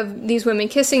 You have these women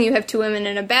kissing, you have two women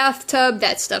in a bathtub,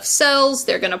 that stuff sells,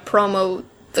 they're gonna promo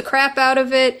the crap out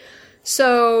of it.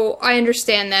 So, I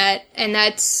understand that, and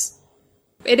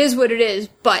it is what it is,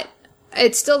 but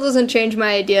it still doesn't change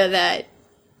my idea that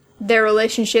their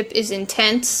relationship is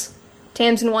intense.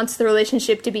 Tamsin wants the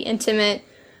relationship to be intimate,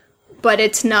 but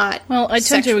it's not Well, I tend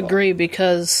sexual. to agree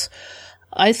because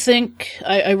I think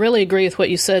I really agree with what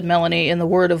you said, Melanie, in the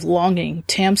word of longing.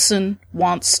 Tamsin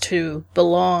wants to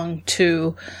belong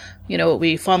to, what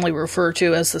we fondly refer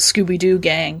to as the Scooby-Doo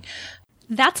gang.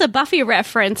 That's a Buffy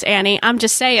reference, Annie. I'm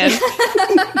just saying.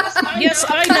 Yes,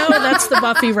 I know that's the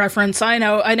Buffy reference. I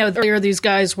know. Earlier these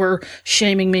guys were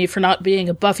shaming me for not being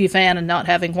a Buffy fan and not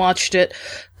having watched it.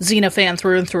 Xena fan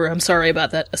through and through. I'm sorry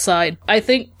about that aside. I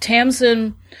think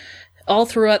Tamsin, all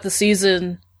throughout the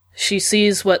season, she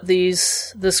sees what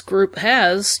this group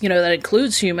has, that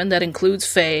includes human, that includes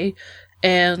fae,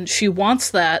 and she wants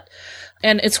that.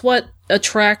 And it's what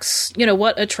attracts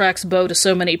Bo to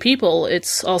so many people.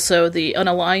 It's also the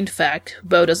unaligned fact.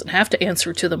 Bo doesn't have to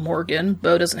answer to the Morgan.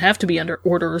 Bo doesn't have to be under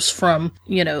orders from,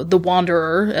 the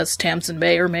Wanderer, as Tamsin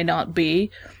may or may not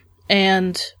be.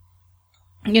 And,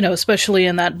 especially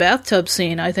in that bathtub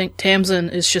scene, I think Tamsin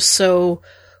is just so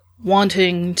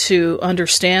wanting to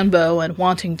understand Bo and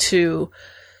wanting to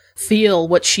feel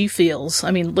what she feels.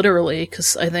 I mean, literally,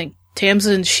 because I think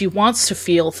Tamsin, she wants to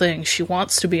feel things. She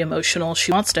wants to be emotional.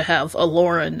 She wants to have a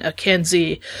Lauren, a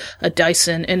Kenzie, a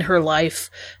Dyson in her life,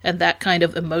 and that kind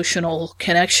of emotional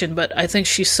connection. But I think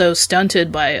she's so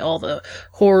stunted by all the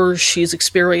horrors she's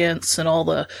experienced and all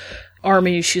the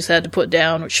armies she's had to put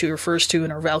down, which she refers to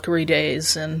in her Valkyrie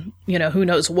days, and, who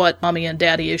knows what mommy and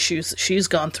daddy issues that she's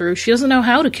gone through. She doesn't know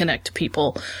how to connect to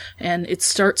people, and it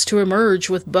starts to emerge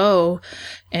with Bo,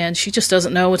 and she just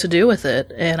doesn't know what to do with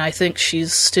it, and I think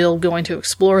she's still going to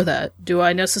explore that. Do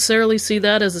I necessarily see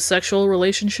that as a sexual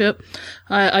relationship?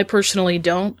 I personally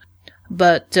don't,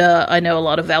 but I know a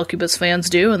lot of Valkubus fans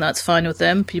do, and that's fine with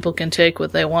them. People can take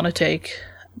what they want to take,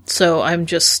 so I'm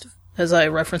just, as I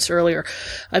referenced earlier,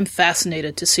 I'm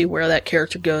fascinated to see where that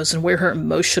character goes and where her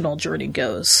emotional journey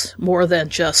goes, more than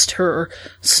just her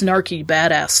snarky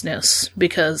badassness,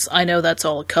 because I know that's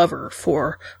all a cover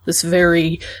for this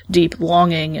very deep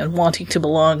longing and wanting to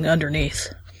belong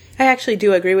underneath. I actually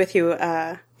do agree with you,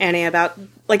 Annie, about,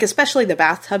 especially the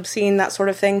bathtub scene, that sort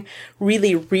of thing,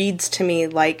 really reads to me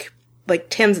like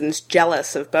Tamsin's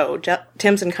jealous of Bo.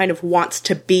 Tamsin kind of wants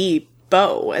to be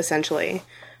Bo, essentially.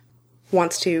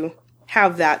 Wants to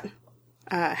have that,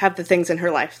 have the things in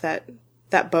her life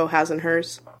that Bo has in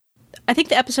hers. I think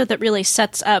the episode that really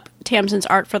sets up Tamsin's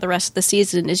art for the rest of the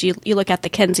season is you look at the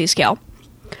Kenzie scale.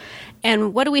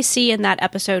 And what do we see in that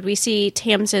episode? We see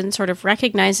Tamsin sort of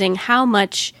recognizing how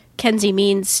much Kenzie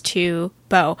means to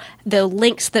Bo, the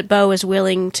lengths that Bo is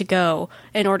willing to go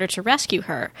in order to rescue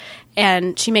her.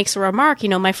 And she makes a remark,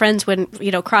 my friends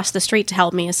wouldn't, cross the street to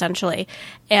help me, essentially.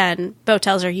 And Bo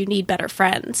tells her, you need better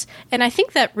friends. And I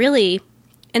think that really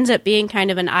ends up being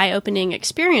kind of an eye-opening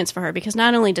experience for her, because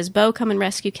not only does Bo come and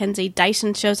rescue Kenzie,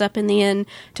 Dyson shows up in the inn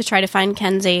to try to find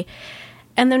Kenzie.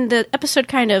 And then the episode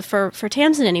kind of, for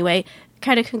Tamsin anyway,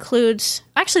 kind of concludes,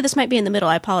 actually this might be in the middle,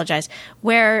 I apologize,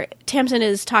 where Tamsin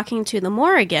is talking to the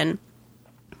Morrigan,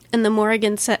 and the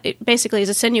Morrigan basically is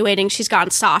insinuating she's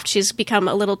gotten soft, she's become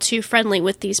a little too friendly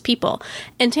with these people.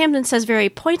 And Tamsin says very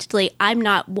pointedly, I'm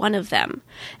not one of them.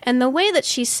 And the way that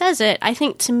she says it, I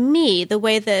think to me, the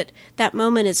way that that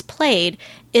moment is played,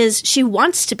 is she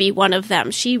wants to be one of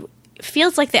them. She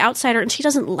feels like the outsider, and she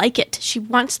doesn't like it. She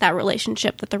wants that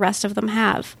relationship that the rest of them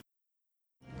have.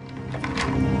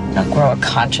 Don't grow a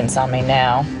conscience on me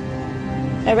now.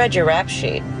 I read your rap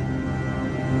sheet.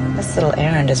 This little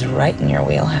errand is right in your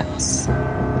wheelhouse. You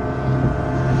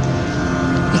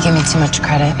give me too much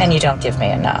credit. And you don't give me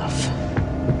enough.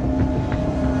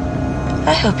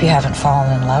 I hope you haven't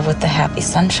fallen in love with the Happy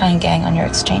Sunshine Gang on your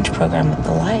exchange program with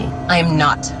the light. I am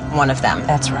not one of them.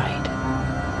 That's right.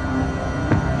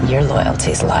 Your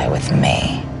loyalties lie with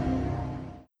me.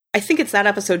 I think it's that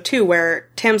episode, too, where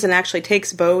Tamsin actually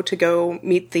takes Bo to go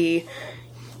meet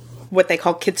what they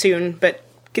call Kitsune, but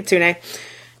Kitsune.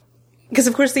 Because,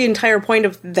 of course, the entire point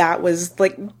of that was,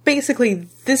 basically,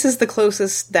 this is the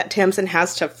closest that Tamsin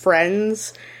has to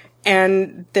friends,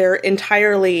 and they're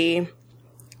entirely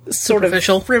sort of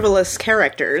frivolous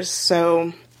characters,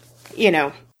 so,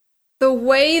 The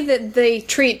way that they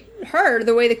treat her,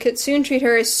 the way the Kitsune treat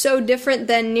her, is so different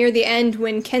than near the end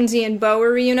when Kenzie and Bo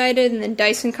are reunited, and then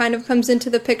Dyson kind of comes into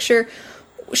the picture.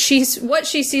 What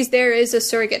she sees there is a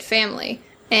surrogate family.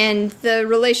 And the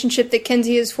relationship that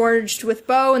Kenzie has forged with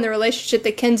Bo, and the relationship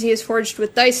that Kenzie has forged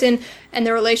with Dyson, and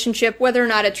the relationship, whether or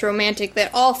not it's romantic,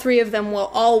 that all three of them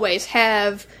will always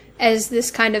have as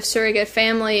this kind of surrogate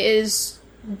family, is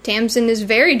Tamsin is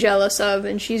very jealous of,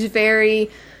 and she's very,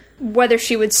 whether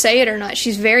she would say it or not,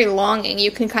 she's very longing.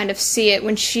 You can kind of see it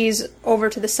when she's over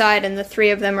to the side and the three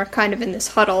of them are kind of in this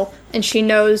huddle, and she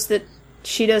knows that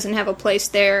she doesn't have a place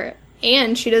there.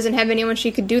 And she doesn't have anyone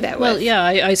she could do that with. Well, yeah,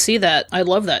 I see that. I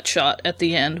love that shot at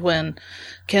the end when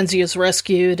Kenzie is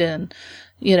rescued and,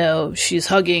 she's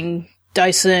hugging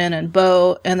Dyson and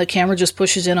Bo, and the camera just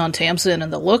pushes in on Tamsin,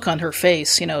 and the look on her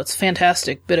face, it's a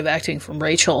fantastic bit of acting from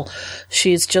Rachel.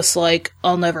 She's just like,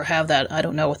 I'll never have that. I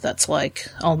don't know what that's like.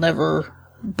 I'll never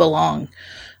belong,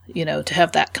 to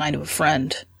have that kind of a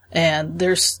friend. And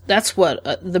that's what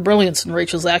the brilliance in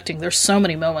Rachel's acting. There's so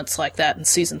many moments like that in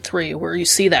season 3 where you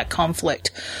see that conflict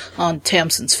on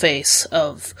Tamsin's face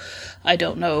of, I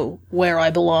don't know where I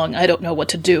belong. I don't know what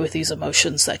to do with these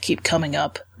emotions that keep coming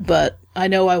up, but I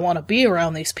know I want to be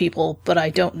around these people, but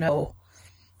I don't know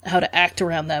how to act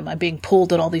around them. I'm being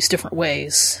pulled in all these different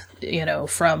ways,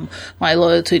 from my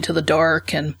loyalty to the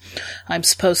dark, and I'm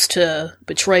supposed to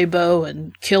betray Bo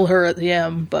and kill her at the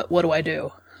end, but what do I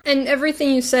do? And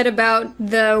everything you said about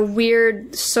the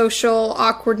weird social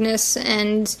awkwardness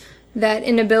and that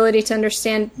inability to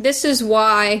understand, this is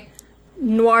why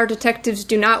noir detectives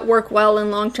do not work well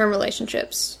in long-term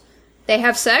relationships. They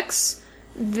have sex,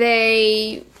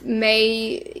 they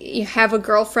may have a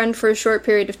girlfriend for a short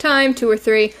period of time, 2 or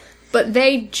 3, but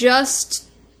they just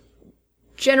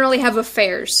generally have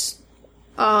affairs.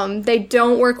 They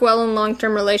don't work well in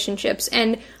long-term relationships,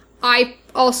 and I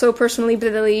also personally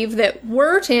believe that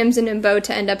were Tamsin and Bo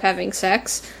to end up having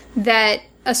sex, that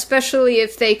especially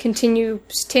if they continue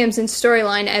Tamsin's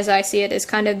storyline, as I see it, as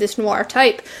kind of this noir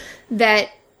type, that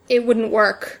it wouldn't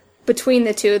work between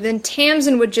the two. Then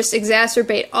Tamsin would just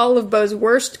exacerbate all of Bo's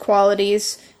worst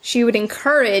qualities. She would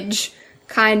encourage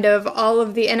kind of all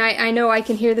of the, and I know I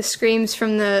can hear the screams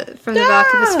from the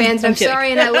Valkyries fans, and I'm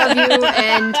sorry, and I love you,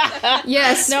 and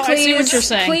yes, no, please, I see what you're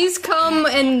saying. Please come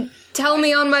and tell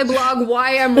me on my blog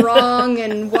why I'm wrong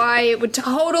and why it would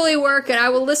totally work, and I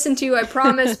will listen to you, I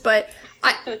promise, but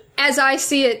as I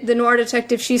see it, the noir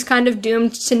detective, she's kind of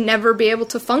doomed to never be able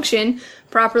to function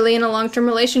properly in a long-term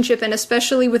relationship, and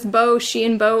especially with Bo, she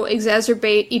and Bo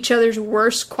exacerbate each other's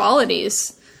worst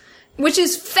qualities, which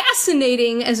is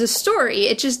fascinating as a story.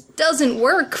 It just doesn't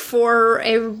work for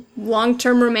a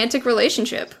long-term romantic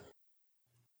relationship.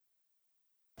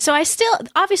 So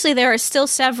obviously there are still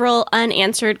several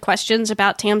unanswered questions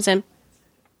about Tamsin.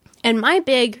 And my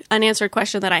big unanswered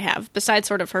question that I have, besides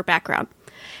sort of her background,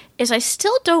 is I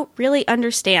still don't really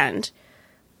understand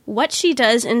what she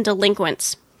does in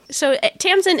Delinquents. So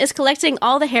Tamsin is collecting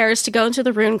all the hairs to go into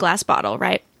the ruined glass bottle,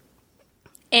 right?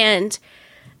 And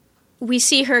we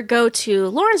see her go to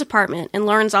Lauren's apartment, and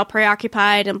Lauren's all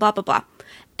preoccupied and blah, blah, blah.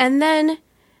 And then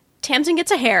Tamsin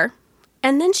gets a hair,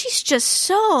 and then she's just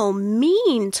so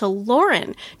mean to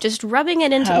Lauren, just rubbing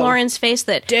it into Lauren's face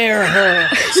that... dare her!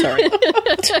 Sorry.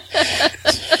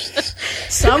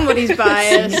 Somebody's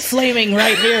biased. Flaming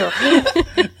right here.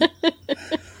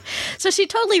 So she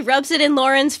totally rubs it in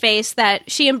Lauren's face that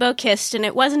she and Beau kissed and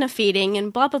it wasn't a feeding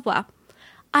and blah, blah, blah.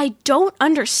 I don't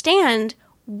understand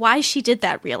why she did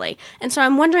that, really. And so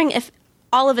I'm wondering if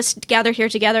all of us gathered here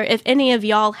together, if any of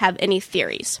y'all have any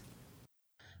theories.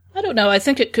 I don't know. I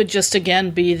think it could just,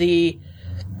 again, be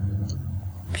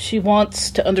she wants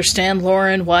to understand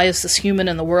Lauren. Why is this human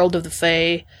in the world of the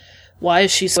Fae? Why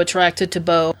is she so attracted to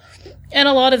Beau? And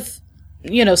a lot of,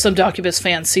 some Succubus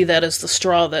fans see that as the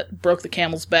straw that broke the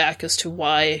camel's back as to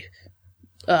why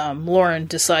Lauren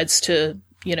decides to,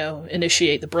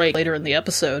 initiate the break later in the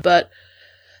episode. But,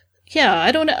 yeah,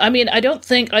 I don't know. I mean,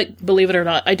 believe it or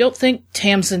not, I don't think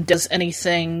Tamsin does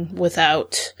anything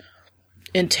without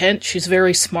intent. She's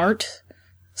very smart.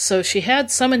 So she had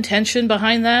some intention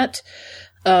behind that,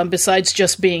 besides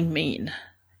just being mean.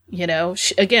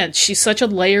 She's such a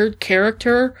layered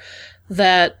character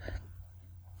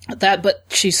but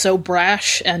she's so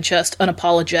brash and just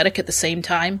unapologetic at the same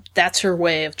time. That's her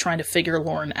way of trying to figure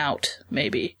Lauren out,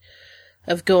 maybe.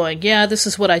 Of going, yeah, this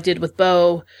is what I did with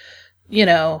Beau,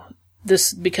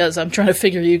 this because I'm trying to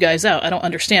figure you guys out. I don't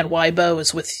understand why Beau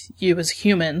is with you as a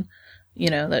human.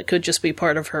 That could just be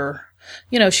part of her.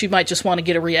 She might just want to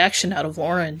get a reaction out of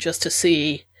Lauren just to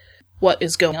see what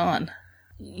is going on.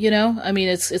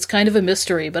 It's kind of a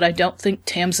mystery, but I don't think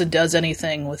Tamsin does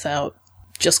anything without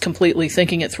just completely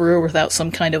thinking it through, without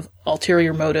some kind of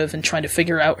ulterior motive and trying to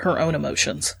figure out her own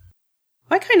emotions.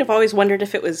 I kind of always wondered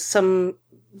if it was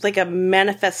a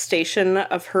manifestation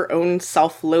of her own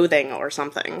self-loathing or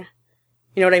something.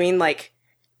 You know what I mean? Like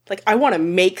I want to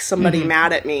make somebody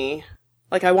mad at me.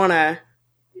 I want to,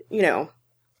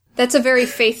 That's a very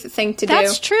Faith thing to do.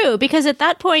 That's true, because at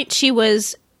that point she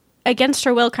was against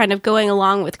her will kind of going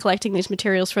along with collecting these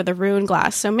materials for the ruined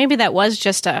glass. So maybe that was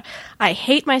just I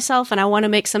hate myself and I want to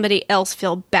make somebody else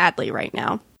feel badly right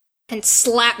now. And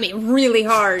slap me really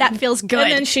hard. That feels good.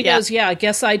 And then she goes, yeah, I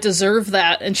guess I deserve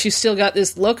that. And she's still got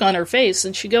this look on her face.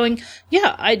 And she's going,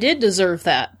 yeah, I did deserve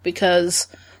that because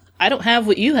I don't have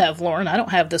what you have, Lauren. I don't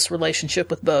have this relationship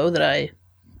with Beau that I,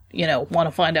 want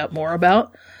to find out more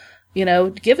about.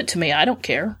 Give it to me. I don't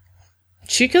care.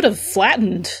 She could have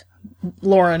flattened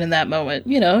Lauren in that moment.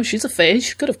 She's a Fae.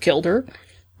 She could have killed her.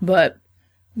 But,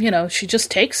 she just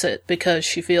takes it because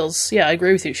she feels, yeah, I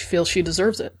agree with you. She feels she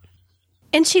deserves it.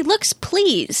 And she looks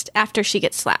pleased after she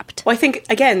gets slapped. Well, I think,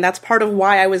 again, that's part of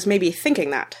why I was maybe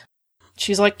thinking that.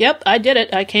 She's like, yep, I did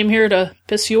it. I came here to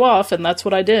piss you off, and that's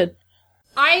what I did.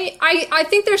 I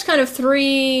think there's kind of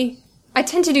three... I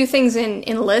tend to do things in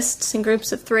lists, in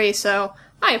groups of three, so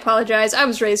I apologize. I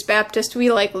was raised Baptist.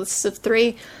 We like lists of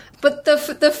three. But the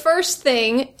first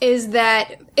thing is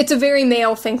that it's a very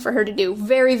male thing for her to do.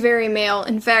 Very, very male.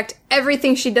 In fact,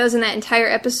 everything she does in that entire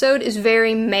episode is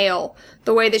very male.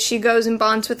 The way that she goes and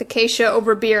bonds with Acacia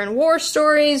over beer and war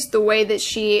stories, the way that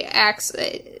she acts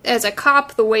as a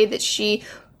cop, the way that she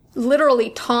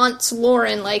literally taunts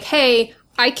Lauren like, hey,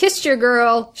 I kissed your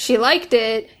girl, she liked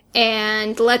it,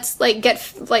 and let's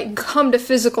come to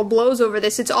physical blows over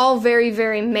this. It's all very,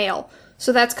 very male.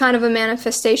 So that's kind of a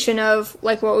manifestation of,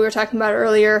 like what we were talking about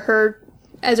earlier, her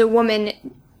as a woman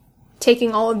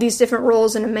taking all of these different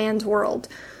roles in a man's world.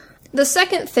 The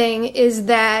second thing is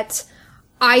that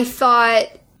I thought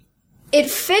it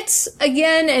fits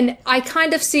again, and I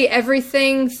kind of see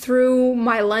everything through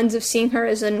my lens of seeing her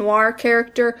as a noir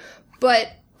character, but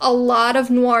a lot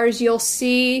of noirs, you'll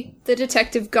see the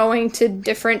detective going to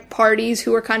different parties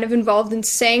who are kind of involved in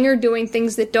saying or doing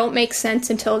things that don't make sense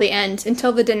until the end,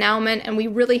 until the denouement, and we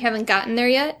really haven't gotten there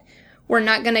yet. We're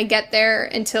not going to get there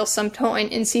until some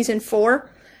point in season 4.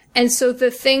 And so the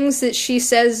things that she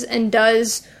says and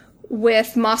does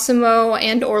with Massimo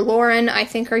and or Lauren, I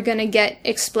think are going to get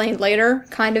explained later,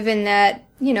 kind of in that,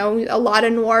 a lot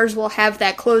of noirs will have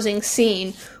that closing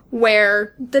scene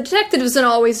where the detective doesn't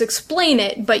always explain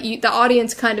it, but the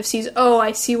audience kind of sees, oh,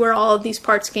 I see where all of these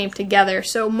parts came together.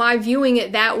 So my viewing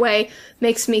it that way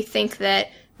makes me think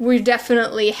that we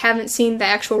definitely haven't seen the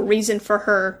actual reason for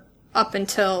her up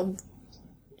until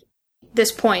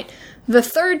this point. The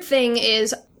third thing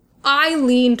is, I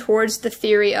lean towards the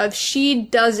theory of she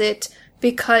does it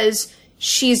because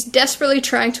she's desperately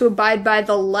trying to abide by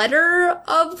the letter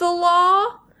of the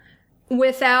law,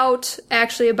 without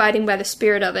actually abiding by the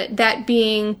spirit of it. That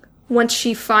being once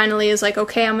she finally is like,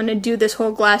 okay, I'm going to do this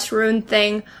whole glass rune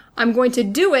thing, I'm going to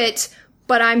do it,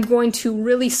 but I'm going to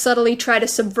really subtly try to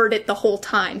subvert it the whole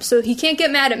time. So he can't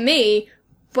get mad at me,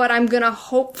 but I'm going to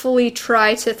hopefully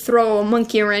try to throw a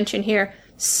monkey wrench in here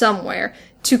somewhere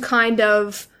to kind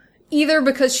of, either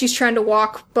because she's trying to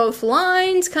walk both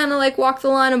lines, kind of like walk the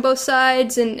line on both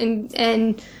sides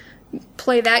and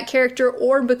play that character,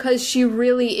 or because she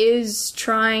really is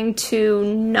trying to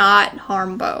not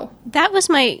harm Bo. That was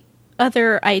my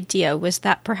other idea, was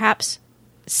that perhaps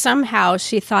somehow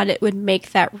she thought it would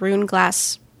make that rune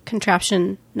glass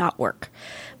contraption not work.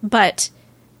 But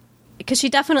because she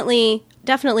definitely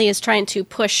is trying to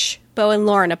push Bo and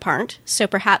Lauren apart, so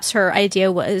perhaps her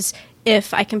idea was,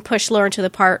 if I can push Lauren to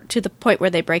the point where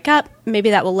they break up,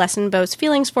 maybe that will lessen Bo's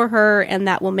feelings for her, and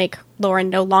that will make Lauren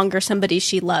no longer somebody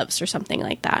she loves, or something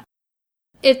like that.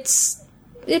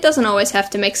 It doesn't always have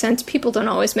to make sense. People don't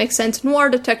always make sense. Noir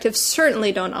detectives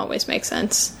certainly don't always make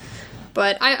sense.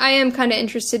 But I am kind of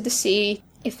interested to see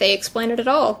if they explain it at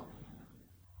all.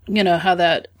 You know, how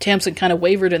that Tamsin kind of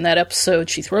wavered in that episode.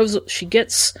 She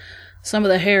gets some of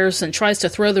the hairs and tries to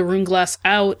throw the rune glass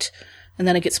out, and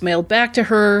then it gets mailed back to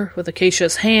her with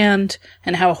Acacia's hand,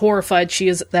 and how horrified she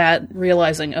is at that,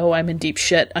 realizing, oh, I'm in deep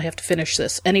shit, I have to finish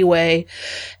this anyway.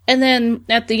 And then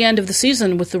at the end of the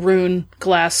season, with the rune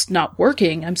glass not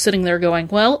working, I'm sitting there going,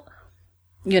 well,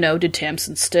 you know, did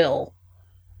Tamsin still,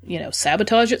 you know,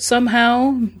 sabotage it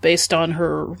somehow, based on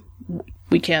her,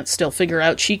 she can't still figure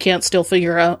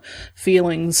out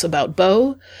feelings about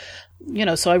Bo? You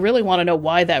know, so I really want to know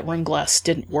why that rune glass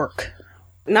didn't work.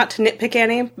 Not to nitpick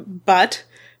Annie, but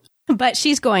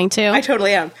she's going to. I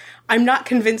totally am. I'm not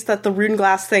convinced that the rune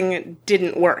glass thing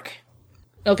didn't work.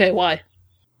 Okay, why?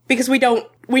 Because we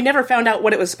never found out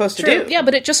what it was supposed to do. Yeah,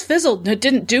 but it just fizzled. It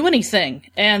didn't do anything.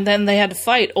 And then they had to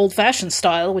fight old-fashioned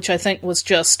style, which I think was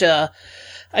just, I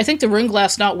think the rune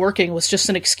glass not working was just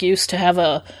an excuse to have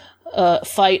a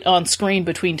fight on screen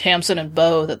between Tamsin and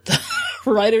Bo that the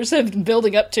writers had been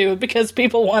building up to because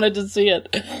people wanted to see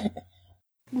it.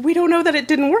 We don't know that it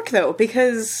didn't work, though,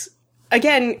 because,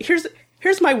 again,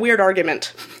 here's my weird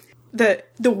argument. The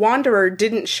Wanderer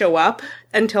didn't show up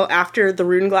until after the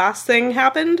rune glass thing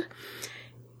happened,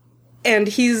 and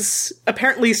he's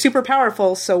apparently super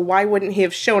powerful, so why wouldn't he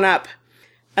have shown up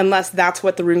unless that's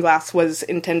what the rune glass was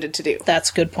intended to do? That's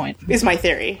a good point. Is my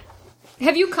theory.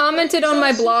 Have you commented on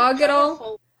my blog at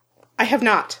all? I have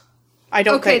not. I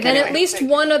don't think. Okay, then at least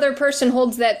one other person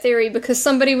holds that theory, because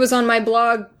somebody was on my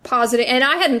blog positive, and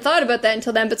I hadn't thought about that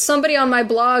until then, but somebody on my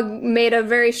blog made a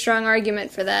very strong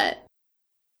argument for that.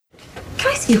 Can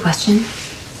I ask you a question?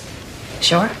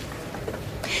 Sure.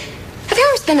 Have you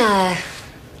always been a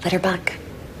litter bug?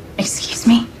 Excuse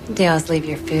me? Do you always leave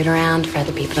your food around for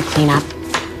other people to clean up?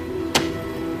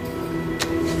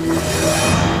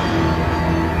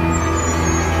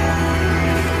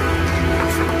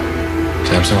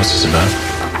 Tamsin, what's this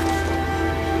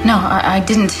about? No, I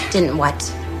didn't. Didn't what?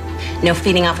 No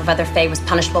feeding off of other Fae was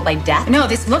punishable by death? No,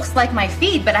 this looks like my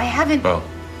feed, but I haven't... Bo,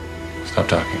 stop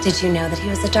talking. Did you know that he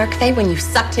was a dark Fae when you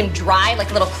sucked him dry like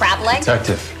a little crab leg?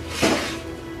 Detective.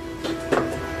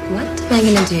 What am I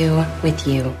gonna do with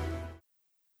you?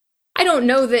 I don't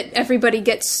know that everybody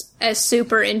gets as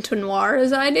super into noir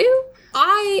as I do.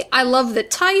 I love the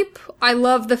type. I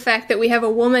love the fact that we have a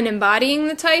woman embodying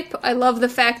the type. I love the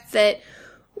fact that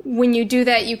when you do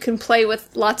that, you can play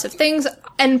with lots of things.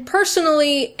 And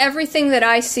personally, everything that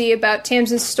I see about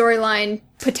Tamsin's storyline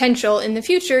potential in the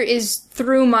future is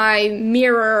through my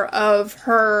mirror of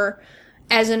her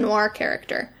as a noir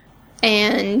character.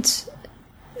 And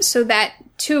so that,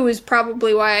 too, is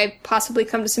probably why I possibly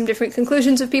come to some different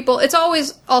conclusions of people. It's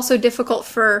always also difficult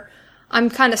for... I'm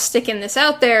kind of sticking this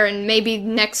out there, and maybe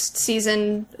next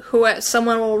season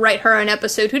someone will write her an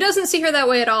episode who doesn't see her that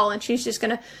way at all, and she's just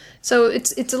gonna... So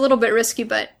it's a little bit risky,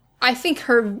 but I think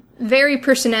her very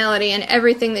personality and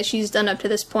everything that she's done up to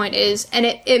this point is... And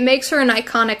it makes her an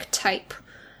iconic type.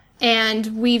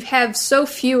 And we have so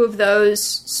few of those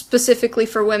specifically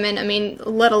for women. I mean,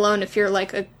 let alone if you're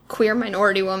like a queer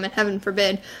minority woman, heaven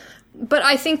forbid. But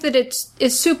I think that it's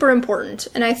super important,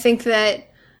 and I think that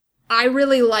I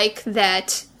really like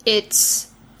that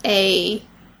it's an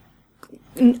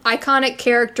iconic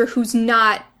character who's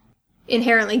not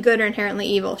inherently good or inherently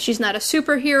evil. She's not a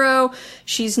superhero.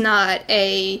 She's not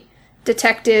a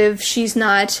detective. She's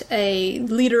not a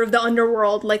leader of the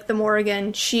underworld like the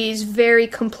Morrigan. She's very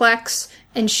complex,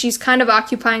 and she's kind of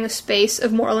occupying a space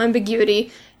of moral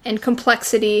ambiguity and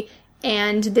complexity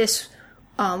and this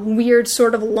weird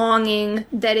sort of longing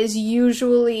that is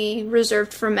usually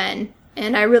reserved for men.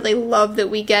 And I really love that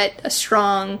we get a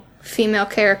strong female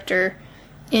character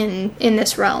in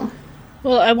this realm.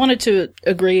 Well, I wanted to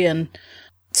agree and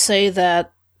say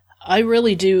that I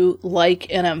really do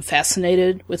like and am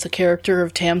fascinated with the character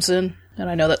of Tamsin, and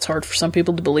I know that's hard for some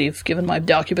people to believe, given my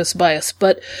Docubus bias,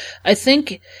 but I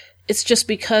think it's just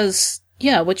because,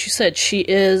 yeah, what you said, she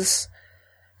is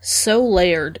so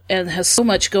layered and has so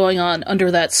much going on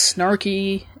under that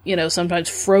snarky, sometimes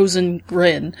frozen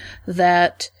grin,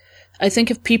 that I think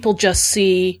if people just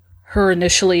see her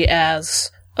initially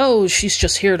as, oh, she's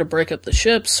just here to break up the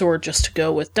ships, or just to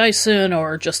go with Dyson,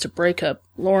 or just to break up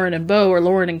Lauren and Bo, or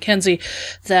Lauren and Kenzie,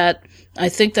 that I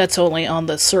think that's only on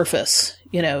the surface.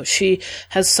 She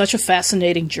has such a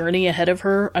fascinating journey ahead of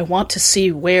her. I want to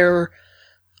see where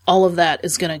all of that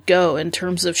is going to go, in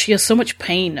terms of she has so much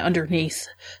pain underneath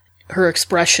her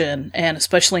expression, and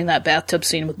especially in that bathtub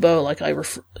scene with Bo, like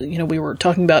we were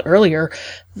talking about earlier,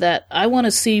 that I want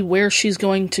to see where she's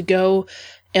going to go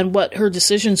and what her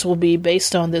decisions will be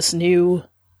based on this new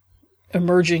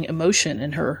emerging emotion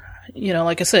in her.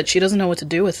 Like I said, she doesn't know what to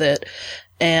do with it,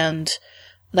 and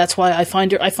that's why I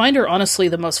find her honestly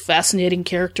the most fascinating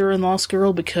character in Lost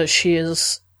Girl, because she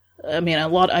is, I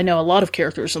know a lot of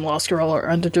characters in Lost Girl are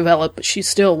underdeveloped, but she's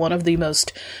still one of the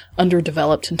most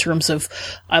underdeveloped in terms of,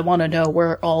 I want to know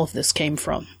where all of this came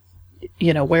from.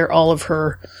 Where all of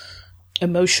her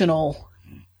emotional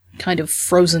kind of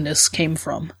frozenness came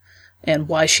from, and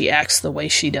why she acts the way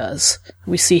she does.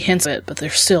 We see hints of it, but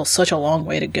there's still such a long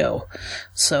way to go.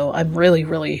 So I'm really,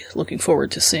 really looking forward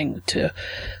to seeing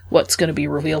what's going to be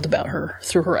revealed about her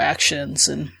through her actions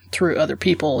and through other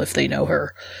people, if they know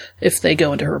her, if they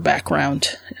go into her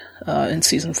background in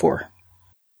season 4.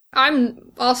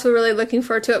 I'm also really looking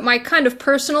forward to it. My kind of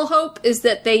personal hope is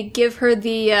that they give her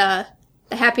the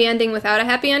happy ending without a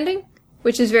happy ending,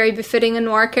 which is very befitting a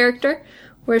noir character,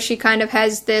 where she kind of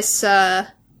has this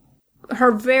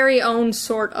her very own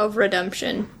sort of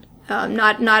redemption.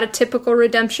 Not a typical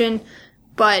redemption,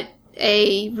 but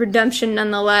a redemption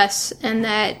nonetheless, and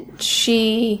that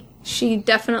she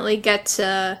definitely gets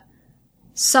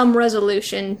some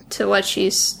resolution to what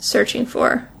she's searching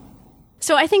for.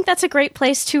 So I think that's a great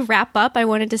place to wrap up. I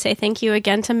wanted to say thank you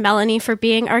again to Melanie for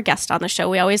being our guest on the show.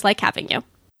 We always like having you.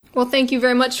 Well, thank you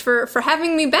very much for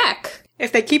having me back.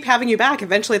 If they keep having you back,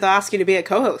 eventually they'll ask you to be a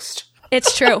co-host.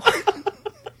 It's true.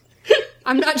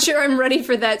 I'm not sure I'm ready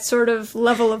for that sort of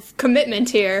level of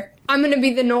commitment here. I'm going to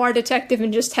be the noir detective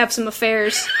and just have some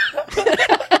affairs.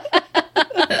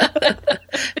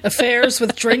 Affairs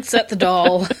with drinks at the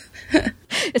doll.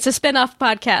 It's a spin-off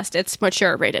podcast. It's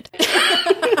mature rated.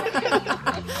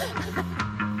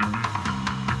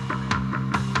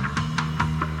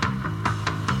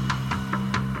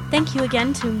 Thank you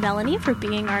again to Melanie for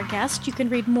being our guest. You can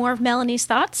read more of Melanie's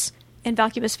thoughts. And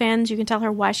Valkyrie fans, you can tell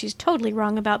her why she's totally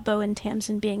wrong about Bo and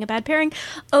Tamsin being a bad pairing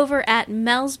over at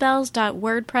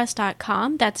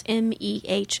melsbells.wordpress.com. That's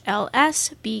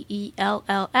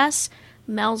MEHLSBELLS,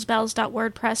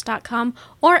 melsbells.wordpress.com,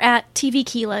 or at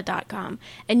tvkeela.com.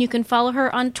 And you can follow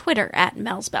her on Twitter at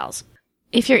melsbells.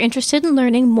 If you're interested in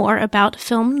learning more about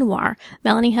film noir,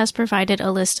 Melanie has provided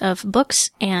a list of books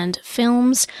and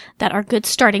films that are good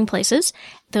starting places.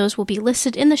 Those will be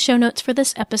listed in the show notes for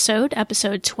this episode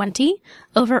 20,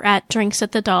 over at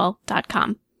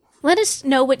drinksatthedoll.com. Let us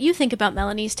know what you think about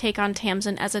Melanie's take on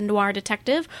Tamsin as a noir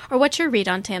detective, or what your read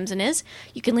on Tamsin is.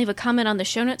 You can leave a comment on the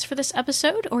show notes for this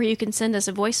episode, or you can send us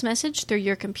a voice message through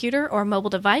your computer or mobile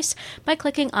device by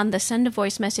clicking on the Send a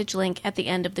Voice Message link at the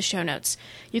end of the show notes.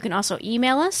 You can also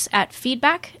email us at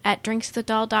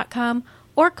feedback@drinksatthedoll.com,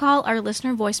 or call our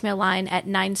listener voicemail line at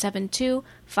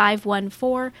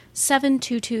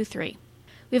 972-514-7223.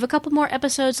 We have a couple more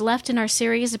episodes left in our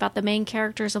series about the main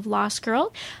characters of Lost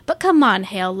Girl, but come on,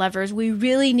 Hale lovers, we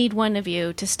really need one of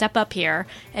you to step up here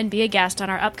and be a guest on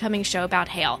our upcoming show about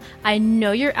Hale. I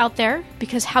know you're out there,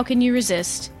 because how can you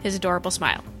resist his adorable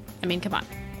smile? I mean, come on.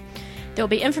 There will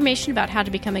be information about how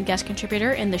to become a guest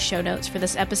contributor in the show notes for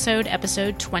this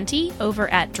episode 20, over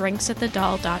at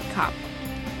drinksatthedoll.com.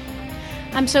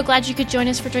 I'm so glad you could join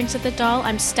us for Drinks at the Doll.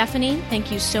 I'm Stephanie.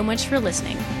 Thank you so much for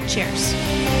listening. Cheers.